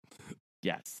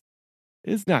 Yes.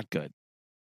 It's not good.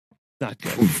 Not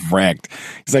good. Wrecked.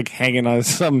 He's like hanging on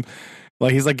some,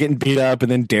 like he's like getting beat up,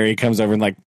 and then Derry comes over and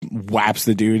like whaps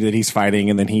the dude that he's fighting,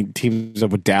 and then he teams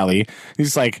up with Dally.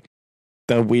 He's like,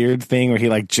 the weird thing where he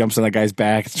like jumps on that guy's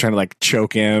back, is trying to like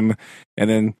choke him, and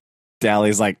then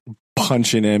Dally's like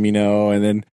punching him, you know, and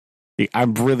then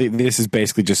this is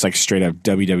basically just like straight up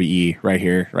WWE right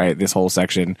here, right? This whole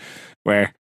section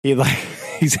where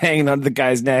he's hanging onto the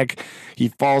guy's neck, he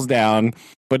falls down,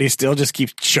 but he still just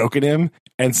keeps choking him,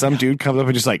 and some dude comes up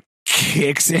and just like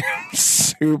kicks him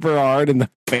super hard in the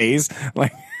face,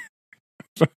 like.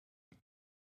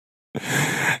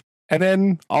 And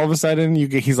then all of a sudden,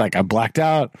 he's like, I blacked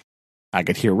out. I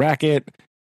could hear racket.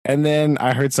 And then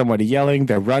I heard somebody yelling.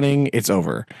 They're running. It's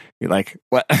over. You're like,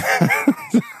 what?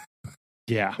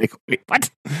 Yeah. Like, wait, what?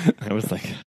 I was like,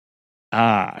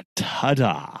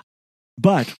 ta-da.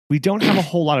 But we don't have a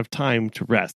whole lot of time to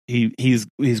rest. He's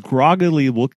groggily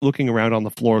looking around on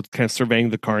the floor, kind of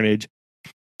surveying the carnage.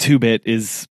 2-bit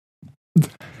is...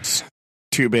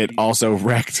 2-bit also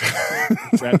wrecked.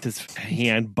 His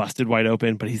hand busted wide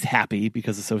open, but he's happy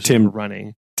because the associates were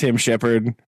running. Tim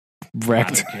Shepard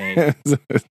wrecked. Okay.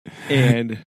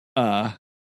 And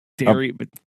Derry, but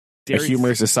a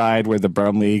humorous aside where the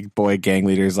Brumley boy gang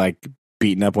leader is like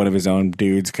beating up one of his own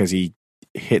dudes because he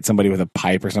hit somebody with a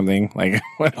pipe or something. Like,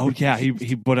 what? Oh yeah,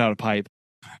 he put out a pipe.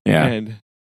 Yeah,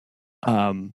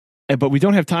 and but we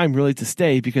don't have time really to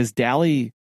stay because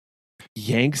Dally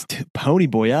yanks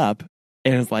Ponyboy up.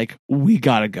 And it's like, we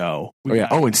gotta go.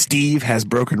 And Steve has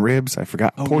broken ribs. I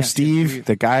forgot. Poor Steve,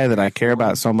 the guy that I care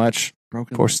about so much.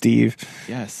 Poor Steve.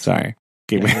 Yes. Sorry.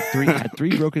 Had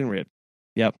 3 broken ribs.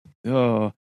 Yep.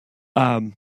 Oh.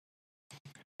 And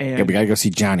we gotta go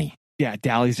see Johnny. Yeah,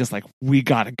 Dally's just like, we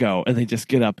gotta go, and they just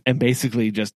get up and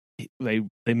basically just they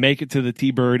make it to the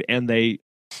T-Bird and they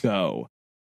go.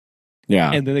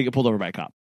 Yeah. And then they get pulled over by a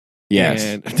cop. Yes.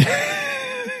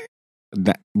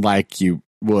 And like you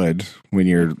would when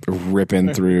you're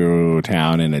ripping through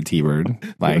town in a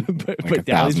T-Bird, like, but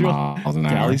Dally's miles an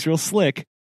hour. Dally's real slick.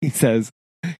 He says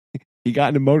he got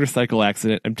in a motorcycle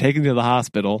accident. I'm taken to the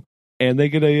hospital, and they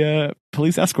get a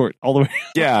police escort all the way.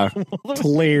 Yeah,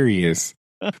 hilarious.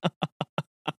 I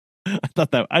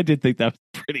did think that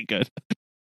was pretty good.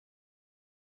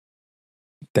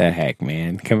 The heck,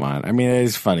 man! Come on. I mean, it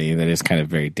is funny that it's kind of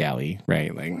very Dally,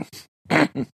 right? Like,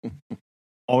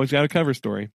 always got a cover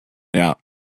story. Yeah.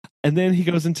 And then he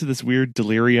goes into this weird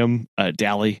delirium,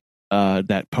 Dally,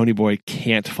 that Ponyboy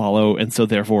can't follow, and so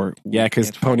therefore... Yeah, because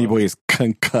Ponyboy is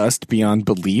concussed beyond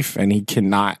belief, and he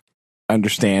cannot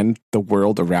understand the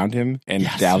world around him, and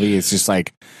Dally is just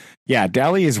like... Yeah,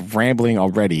 Dally is rambling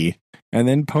already, and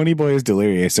then Ponyboy is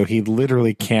delirious, so he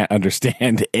literally can't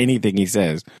understand anything he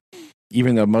says,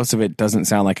 even though most of it doesn't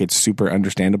sound like it's super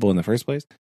understandable in the first place.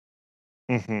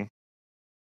 Mm-hmm.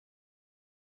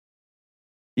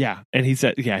 Yeah, and he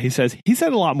said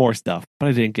a lot more stuff, but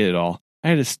I didn't get it all. I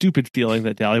had a stupid feeling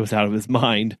that Dally was out of his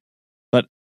mind. But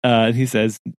he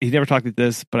says he never talked like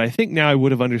this, but I think now I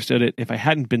would have understood it if I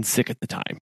hadn't been sick at the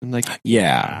time. I'm like,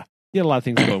 yeah, you had a lot of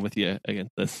things going with you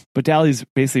against this. But Dally's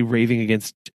basically raving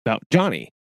about Johnny,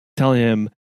 telling him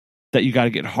that you got to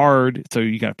get hard, so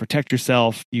you got to protect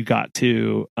yourself. You got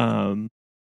to, and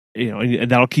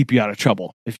that'll keep you out of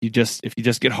trouble if you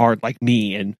just get hard like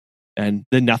me, and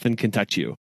then nothing can touch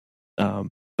you.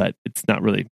 But it's not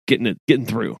really getting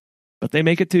through. But they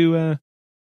make it to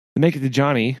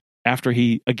Johnny after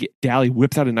Dally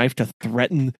whips out a knife to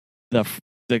threaten the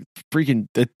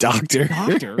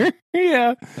doctor.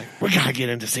 Yeah, like, we gotta get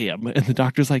in to see him. And the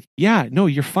doctor's like, yeah, no,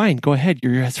 you're fine. Go ahead.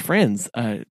 You're his friends.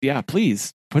 Yeah,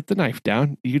 please put the knife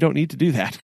down. You don't need to do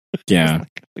that. Yeah.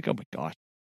 like, oh my gosh.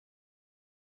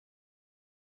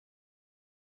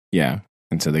 Yeah.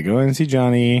 And so they go in and see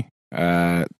Johnny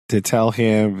to tell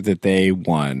him that they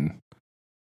won.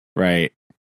 Right.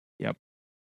 Yep.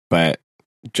 But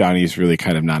Johnny's really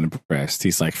kind of not impressed.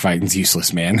 He's like, fighting's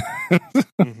useless, man.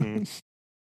 Mm-hmm.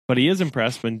 But he is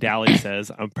impressed when Dally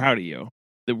says, I'm proud of you.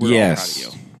 That we're all proud of you.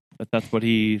 But that's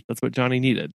what Johnny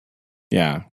needed.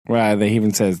 Yeah. Well, they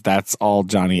even says that's all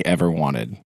Johnny ever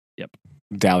wanted. Yep.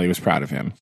 Dally was proud of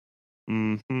him.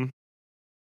 Mm-hmm.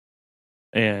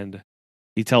 And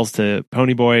he tells to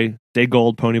Ponyboy, stay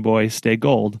gold, Ponyboy, stay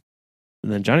gold.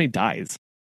 And then Johnny dies.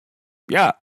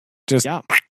 Yeah. Just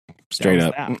straight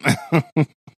up.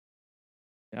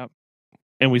 Yep.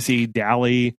 And we see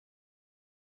Dally.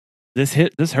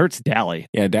 This hurts Dally.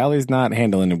 Yeah, Dally's not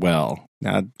handling it well.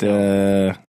 Yeah.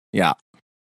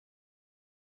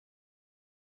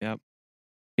 Yep.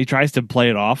 He tries to play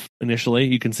it off initially.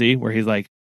 You can see where he's like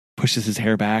pushes his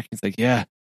hair back. He's like, yeah,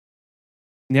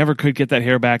 never could get that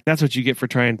hair back. That's what you get for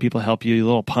trying people help you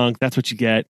little punk. That's what you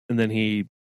get. And then he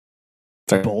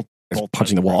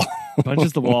punching the wall.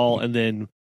 Punches the wall and then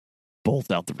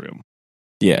bolts out the room.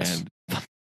 Yes.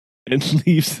 And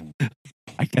leaves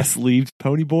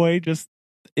Ponyboy just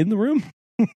in the room.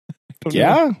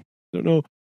 Don't know.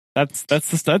 That's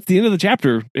the end of the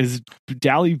chapter. Is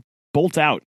Dally bolts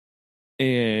out,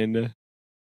 and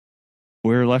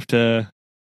we're left to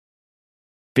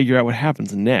figure out what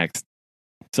happens next.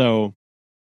 So,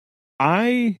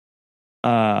 these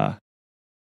were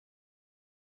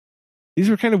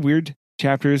kind of weird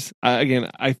chapters.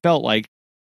 Again, I felt like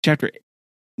chapter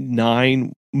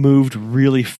 9 moved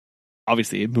really.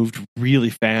 Obviously, it moved really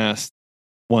fast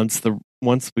once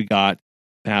we got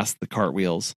past the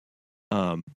cartwheels.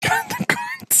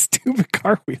 Stupid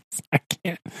cartwheels. I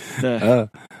can't.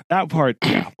 That part,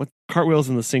 with cartwheels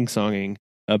and the sing-songing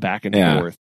back and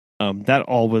forth. That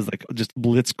all was like just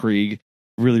blitzkrieg.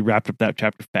 Really wrapped up that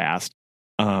chapter fast.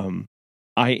 I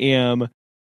am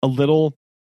a little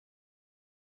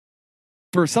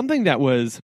for something that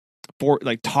was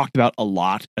talked about a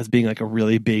lot as being like a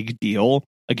really big deal.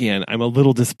 Again, I'm a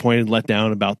little disappointed and let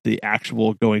down about the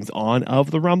actual goings on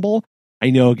of the Rumble. I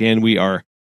know, again, we are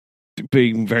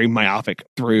being very myopic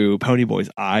through Ponyboy's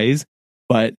eyes,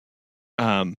 but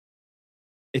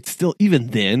it's still, even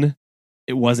then,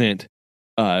 it wasn't,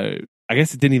 I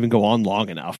guess it didn't even go on long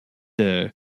enough to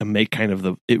make kind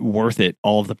of it worth it,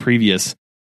 all of the previous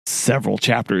several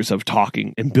chapters of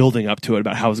talking and building up to it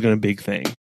about how it was going to be a big thing.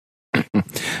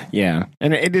 Yeah,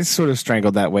 and it is sort of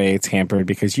strangled that way. It's hampered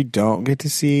because you don't get to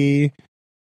see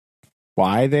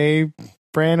why they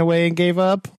ran away and gave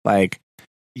up. Like,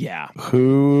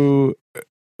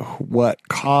 what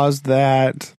caused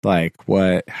that? Like,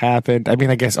 what happened? I mean,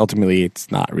 I guess ultimately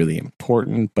it's not really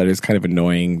important, but it's kind of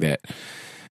annoying that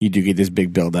you do get this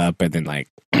big build up and then like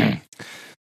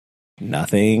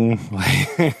nothing.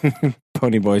 Like,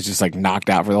 Ponyboy's just like knocked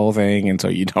out for the whole thing, and so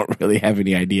you don't really have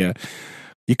any idea.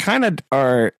 You kind of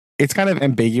are. It's kind of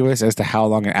ambiguous as to how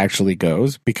long it actually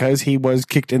goes because he was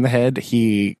kicked in the head.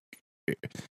 He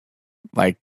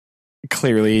like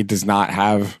clearly does not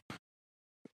have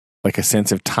like a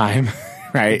sense of time,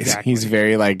 right? Exactly. He's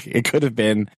very like, it could have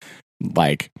been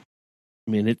like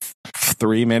minutes,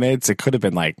 3 minutes. It could have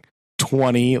been like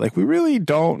 20. Like, we really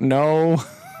don't know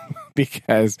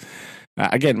because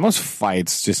again, most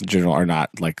fights just in general are not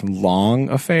like long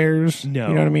affairs. No.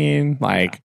 You know what I mean?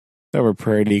 Like, they were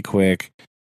pretty quick.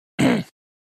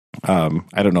 I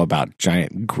don't know about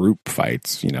giant group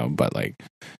fights, but like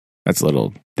that's a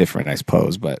little different, I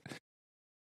suppose. But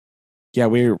yeah,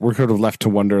 we're sort of left to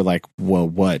wonder, like, well,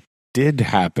 what did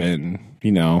happen,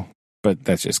 But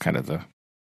that's just kind of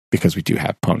because we do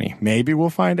have Pony. Maybe we'll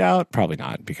find out. Probably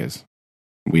not, because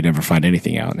We never find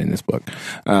anything out in this book.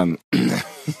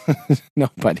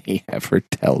 Nobody ever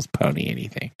tells Pony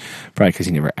anything. Probably because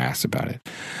he never asked about it.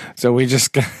 So we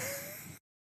just got...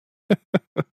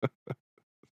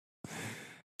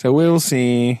 So we'll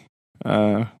see.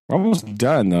 We're almost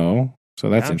done, though. So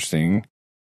that's interesting.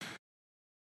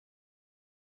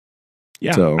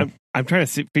 Yeah, so, I'm trying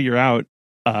to figure out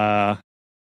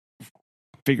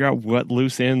what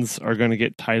loose ends are going to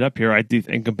get tied up here. I do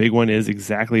think a big one is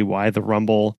exactly why the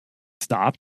Rumble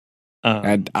stopped.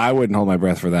 And I wouldn't hold my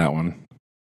breath for that one,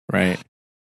 right?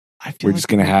 We're just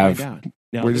going to have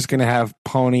we're just going to have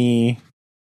Pony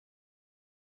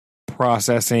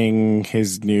processing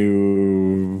his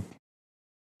new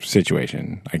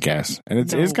situation, I guess. And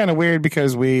it's kind of weird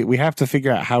because we have to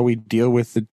figure out how we deal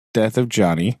with the death of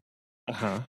Johnny.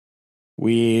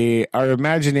 We are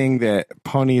imagining that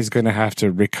Pony is going to have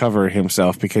to recover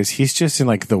himself because he's just in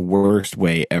like the worst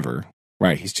way ever.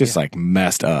 Right. He's just like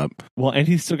messed up. Well, and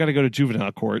he's still got to go to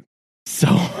juvenile court. So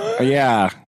yeah,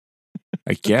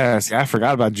 I guess. Yeah, I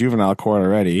forgot about juvenile court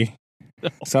already. No.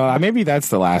 So maybe that's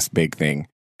the last big thing.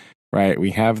 Right.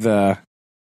 We have the.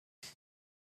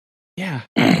 Yeah.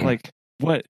 Like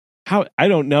what? How? I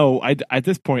don't know. At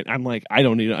this point, I'm like, I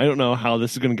don't know how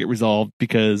this is going to get resolved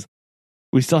because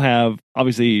we still have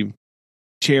obviously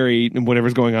Cherry and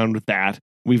whatever's going on with that.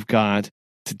 We've got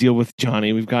to deal with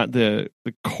Johnny. We've got the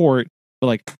court. But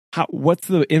like, what's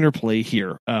the interplay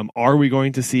here? Are we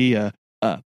going to see a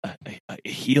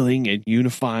healing and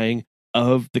unifying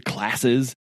of the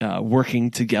classes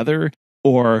working together,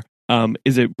 or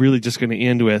is it really just going to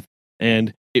end with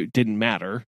and it didn't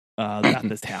matter that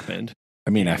this happened? I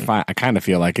mean, I kind of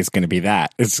feel like it's going to be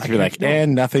that. It's going to be like,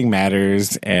 and nothing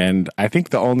matters. And I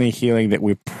think the only healing that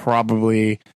we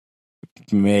probably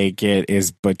may get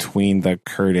is between the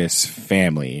Curtis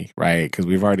family, right? Because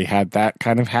we've already had that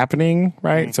kind of happening,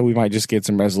 right? Mm-hmm. So we might just get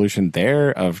some resolution there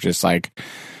of just like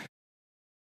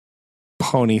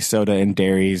Pony, Soda, and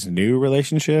Derry's new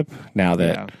relationship now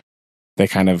that they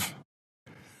kind of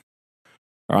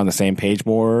are on the same page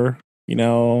more,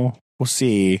 we'll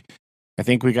see. I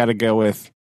think we got to go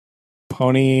with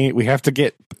Pony. We have to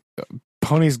get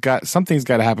something's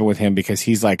got to happen with him because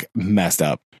he's like messed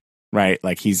up, right?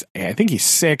 Like I think he's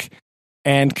sick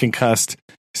and concussed.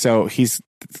 So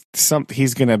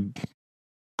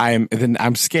I'm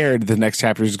scared the next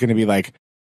chapter is going to be like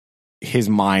his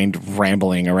mind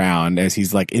rambling around as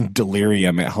he's like in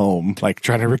delirium at home, like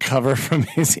trying to recover from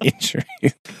his injury.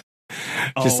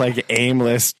 Just like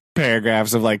aimless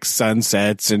paragraphs of like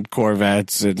sunsets and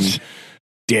Corvettes and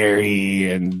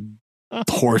dairy and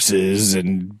horses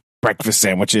and breakfast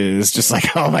sandwiches. Just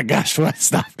like, oh my gosh, what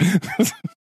stuff.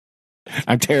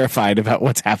 I'm terrified about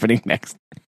what's happening next.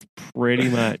 Pretty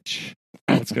much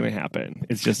what's going to happen.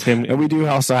 It's just him. And we do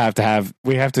also have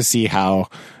to see how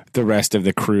the rest of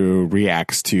the crew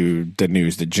reacts to the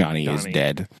news that Johnny is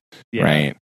dead. Yeah.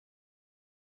 Right?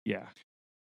 Yeah.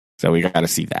 So we got to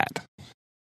see that.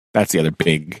 That's the other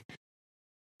big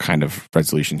kind of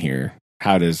resolution here.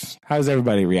 How does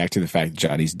everybody react to the fact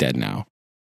Johnny's dead now?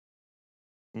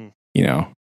 Yeah.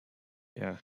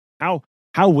 How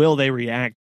will they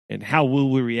react, and how will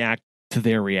we react to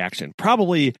their reaction?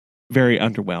 Probably very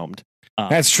underwhelmed.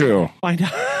 That's true. Find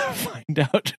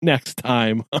out next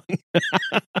time.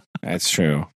 That's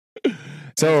true.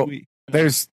 So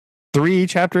there's 3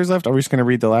 chapters left. Are we just going to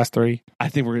read the last 3? I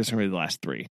think we're just going to read the last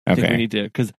 3. Okay. I think we need to,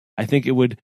 because I think it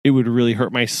would really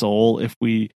hurt my soul if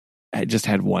we had just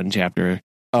had 1 chapter.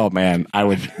 Oh man, I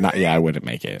would not. Yeah, I wouldn't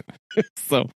make it.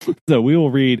 So we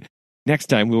will read next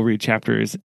time. We'll read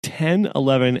chapters 10,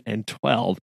 11, and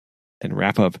 12, and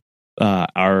wrap up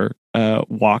our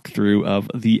walkthrough of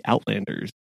the Outlanders.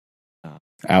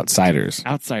 Outsiders.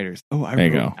 Oh, there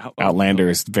you go. Outlander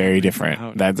is very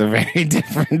different. That's a very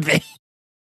different thing.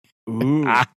 Ooh,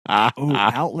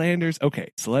 Outlanders. Okay,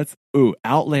 so let's.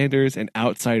 Outlanders and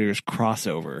Outsiders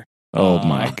crossover. Oh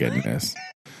my goodness.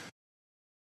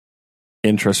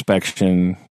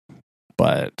 Introspection,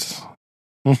 but.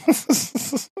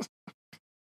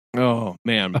 Oh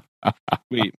man.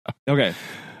 Wait. Okay.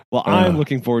 Well, I'm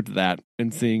looking forward to that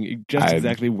and seeing just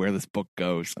exactly where this book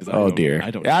goes. Dear.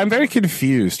 I'm very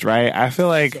confused, right? I feel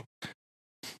like,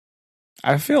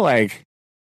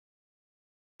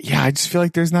 yeah, I just feel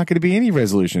like there's not going to be any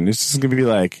resolution. It's just going to be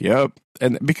like, yep.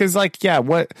 And because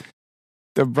what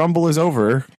the Rumble is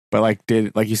over, but like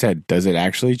you said, does it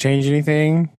actually change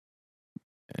anything?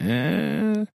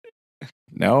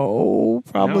 No,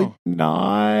 probably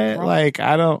not. Like,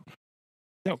 I don't.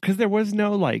 No, because there's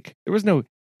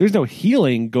no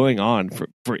healing going on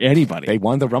for anybody. They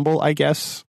won the Rumble, I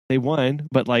guess. They won,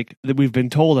 but like we've been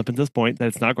told up at this point that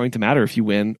it's not going to matter if you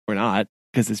win or not.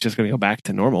 because it's just going to go back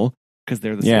to normal because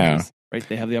they're the same, right?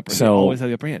 They have the upper. They always have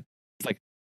the upper hand. It's like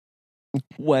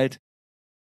what?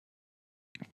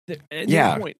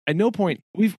 At no point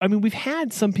we've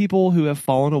had some people who have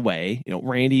fallen away.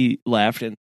 Randy left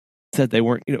and said they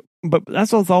weren't. But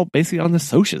that's all basically on the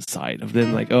socialist side of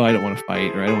them. Like, oh, I don't want to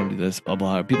fight or I don't want to do this. Blah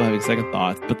blah. People having second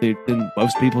thoughts, but then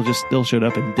most people just still showed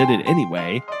up and did it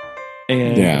anyway.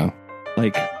 And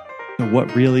like,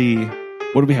 what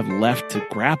do we have left to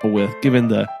grapple with, given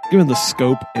the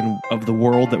scope of the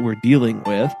world that we're dealing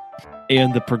with,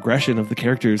 and the progression of the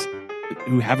characters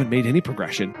who haven't made any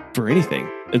progression for anything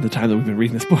in the time that we've been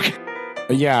reading this book.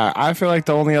 Yeah, I feel like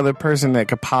the only other person that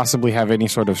could possibly have any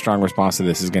sort of strong response to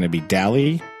this is going to be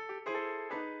Dally.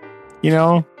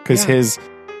 Because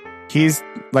he's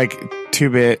like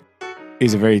 2-bit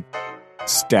is a very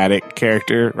static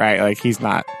character, right? Like he's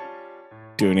not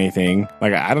doing anything.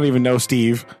 Like I don't even know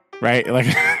Steve, right? Like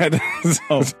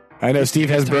I know Steve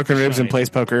has broken ribs and plays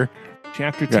poker.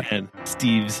 Chapter 10,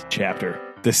 Steve's chapter.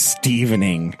 The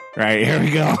Stevening. Right, here we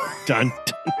go. Dun,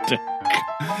 dun, dun.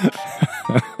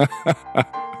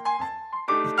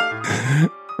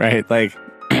 Right, like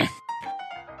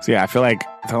so I feel like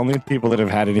the only people that have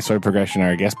had any sort of progression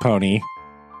are, I guess, Pony,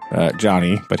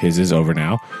 Johnny, but his is over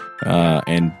now,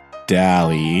 and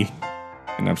Dally.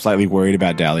 And I'm slightly worried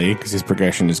about Dally because his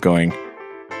progression is going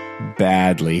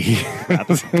badly.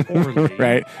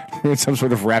 Right? Some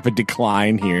sort of rapid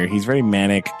decline here. He's very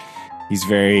manic. He's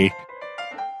very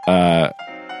under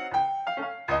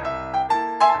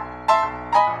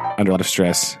a lot of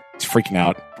stress. He's freaking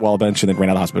out. Wall bench and then ran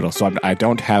out of the hospital. So I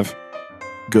don't have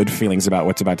good feelings about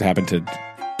what's about to happen to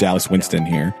Dallas Winston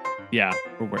here. Yeah,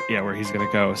 where he's going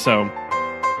to go. So,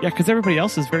 yeah, because everybody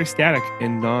else is very static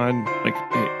and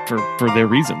for their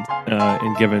reasons,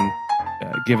 and given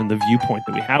the viewpoint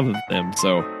that we have of them.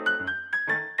 So,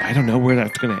 I don't know where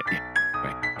that's going to.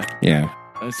 Yeah.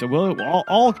 So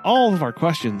all of our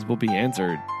questions will be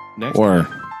answered next or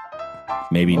time.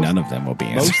 Maybe none of them will be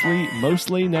answered.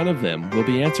 Mostly none of them will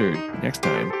be answered next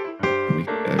time.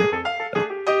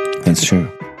 That's true.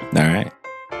 All right.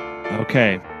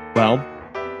 Okay. Well,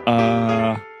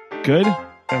 good.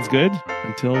 Sounds good.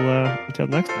 Until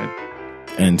next time.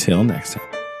 Until next time.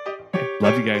 Okay.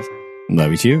 Love you guys.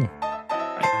 Love you too.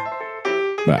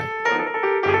 Bye. Bye.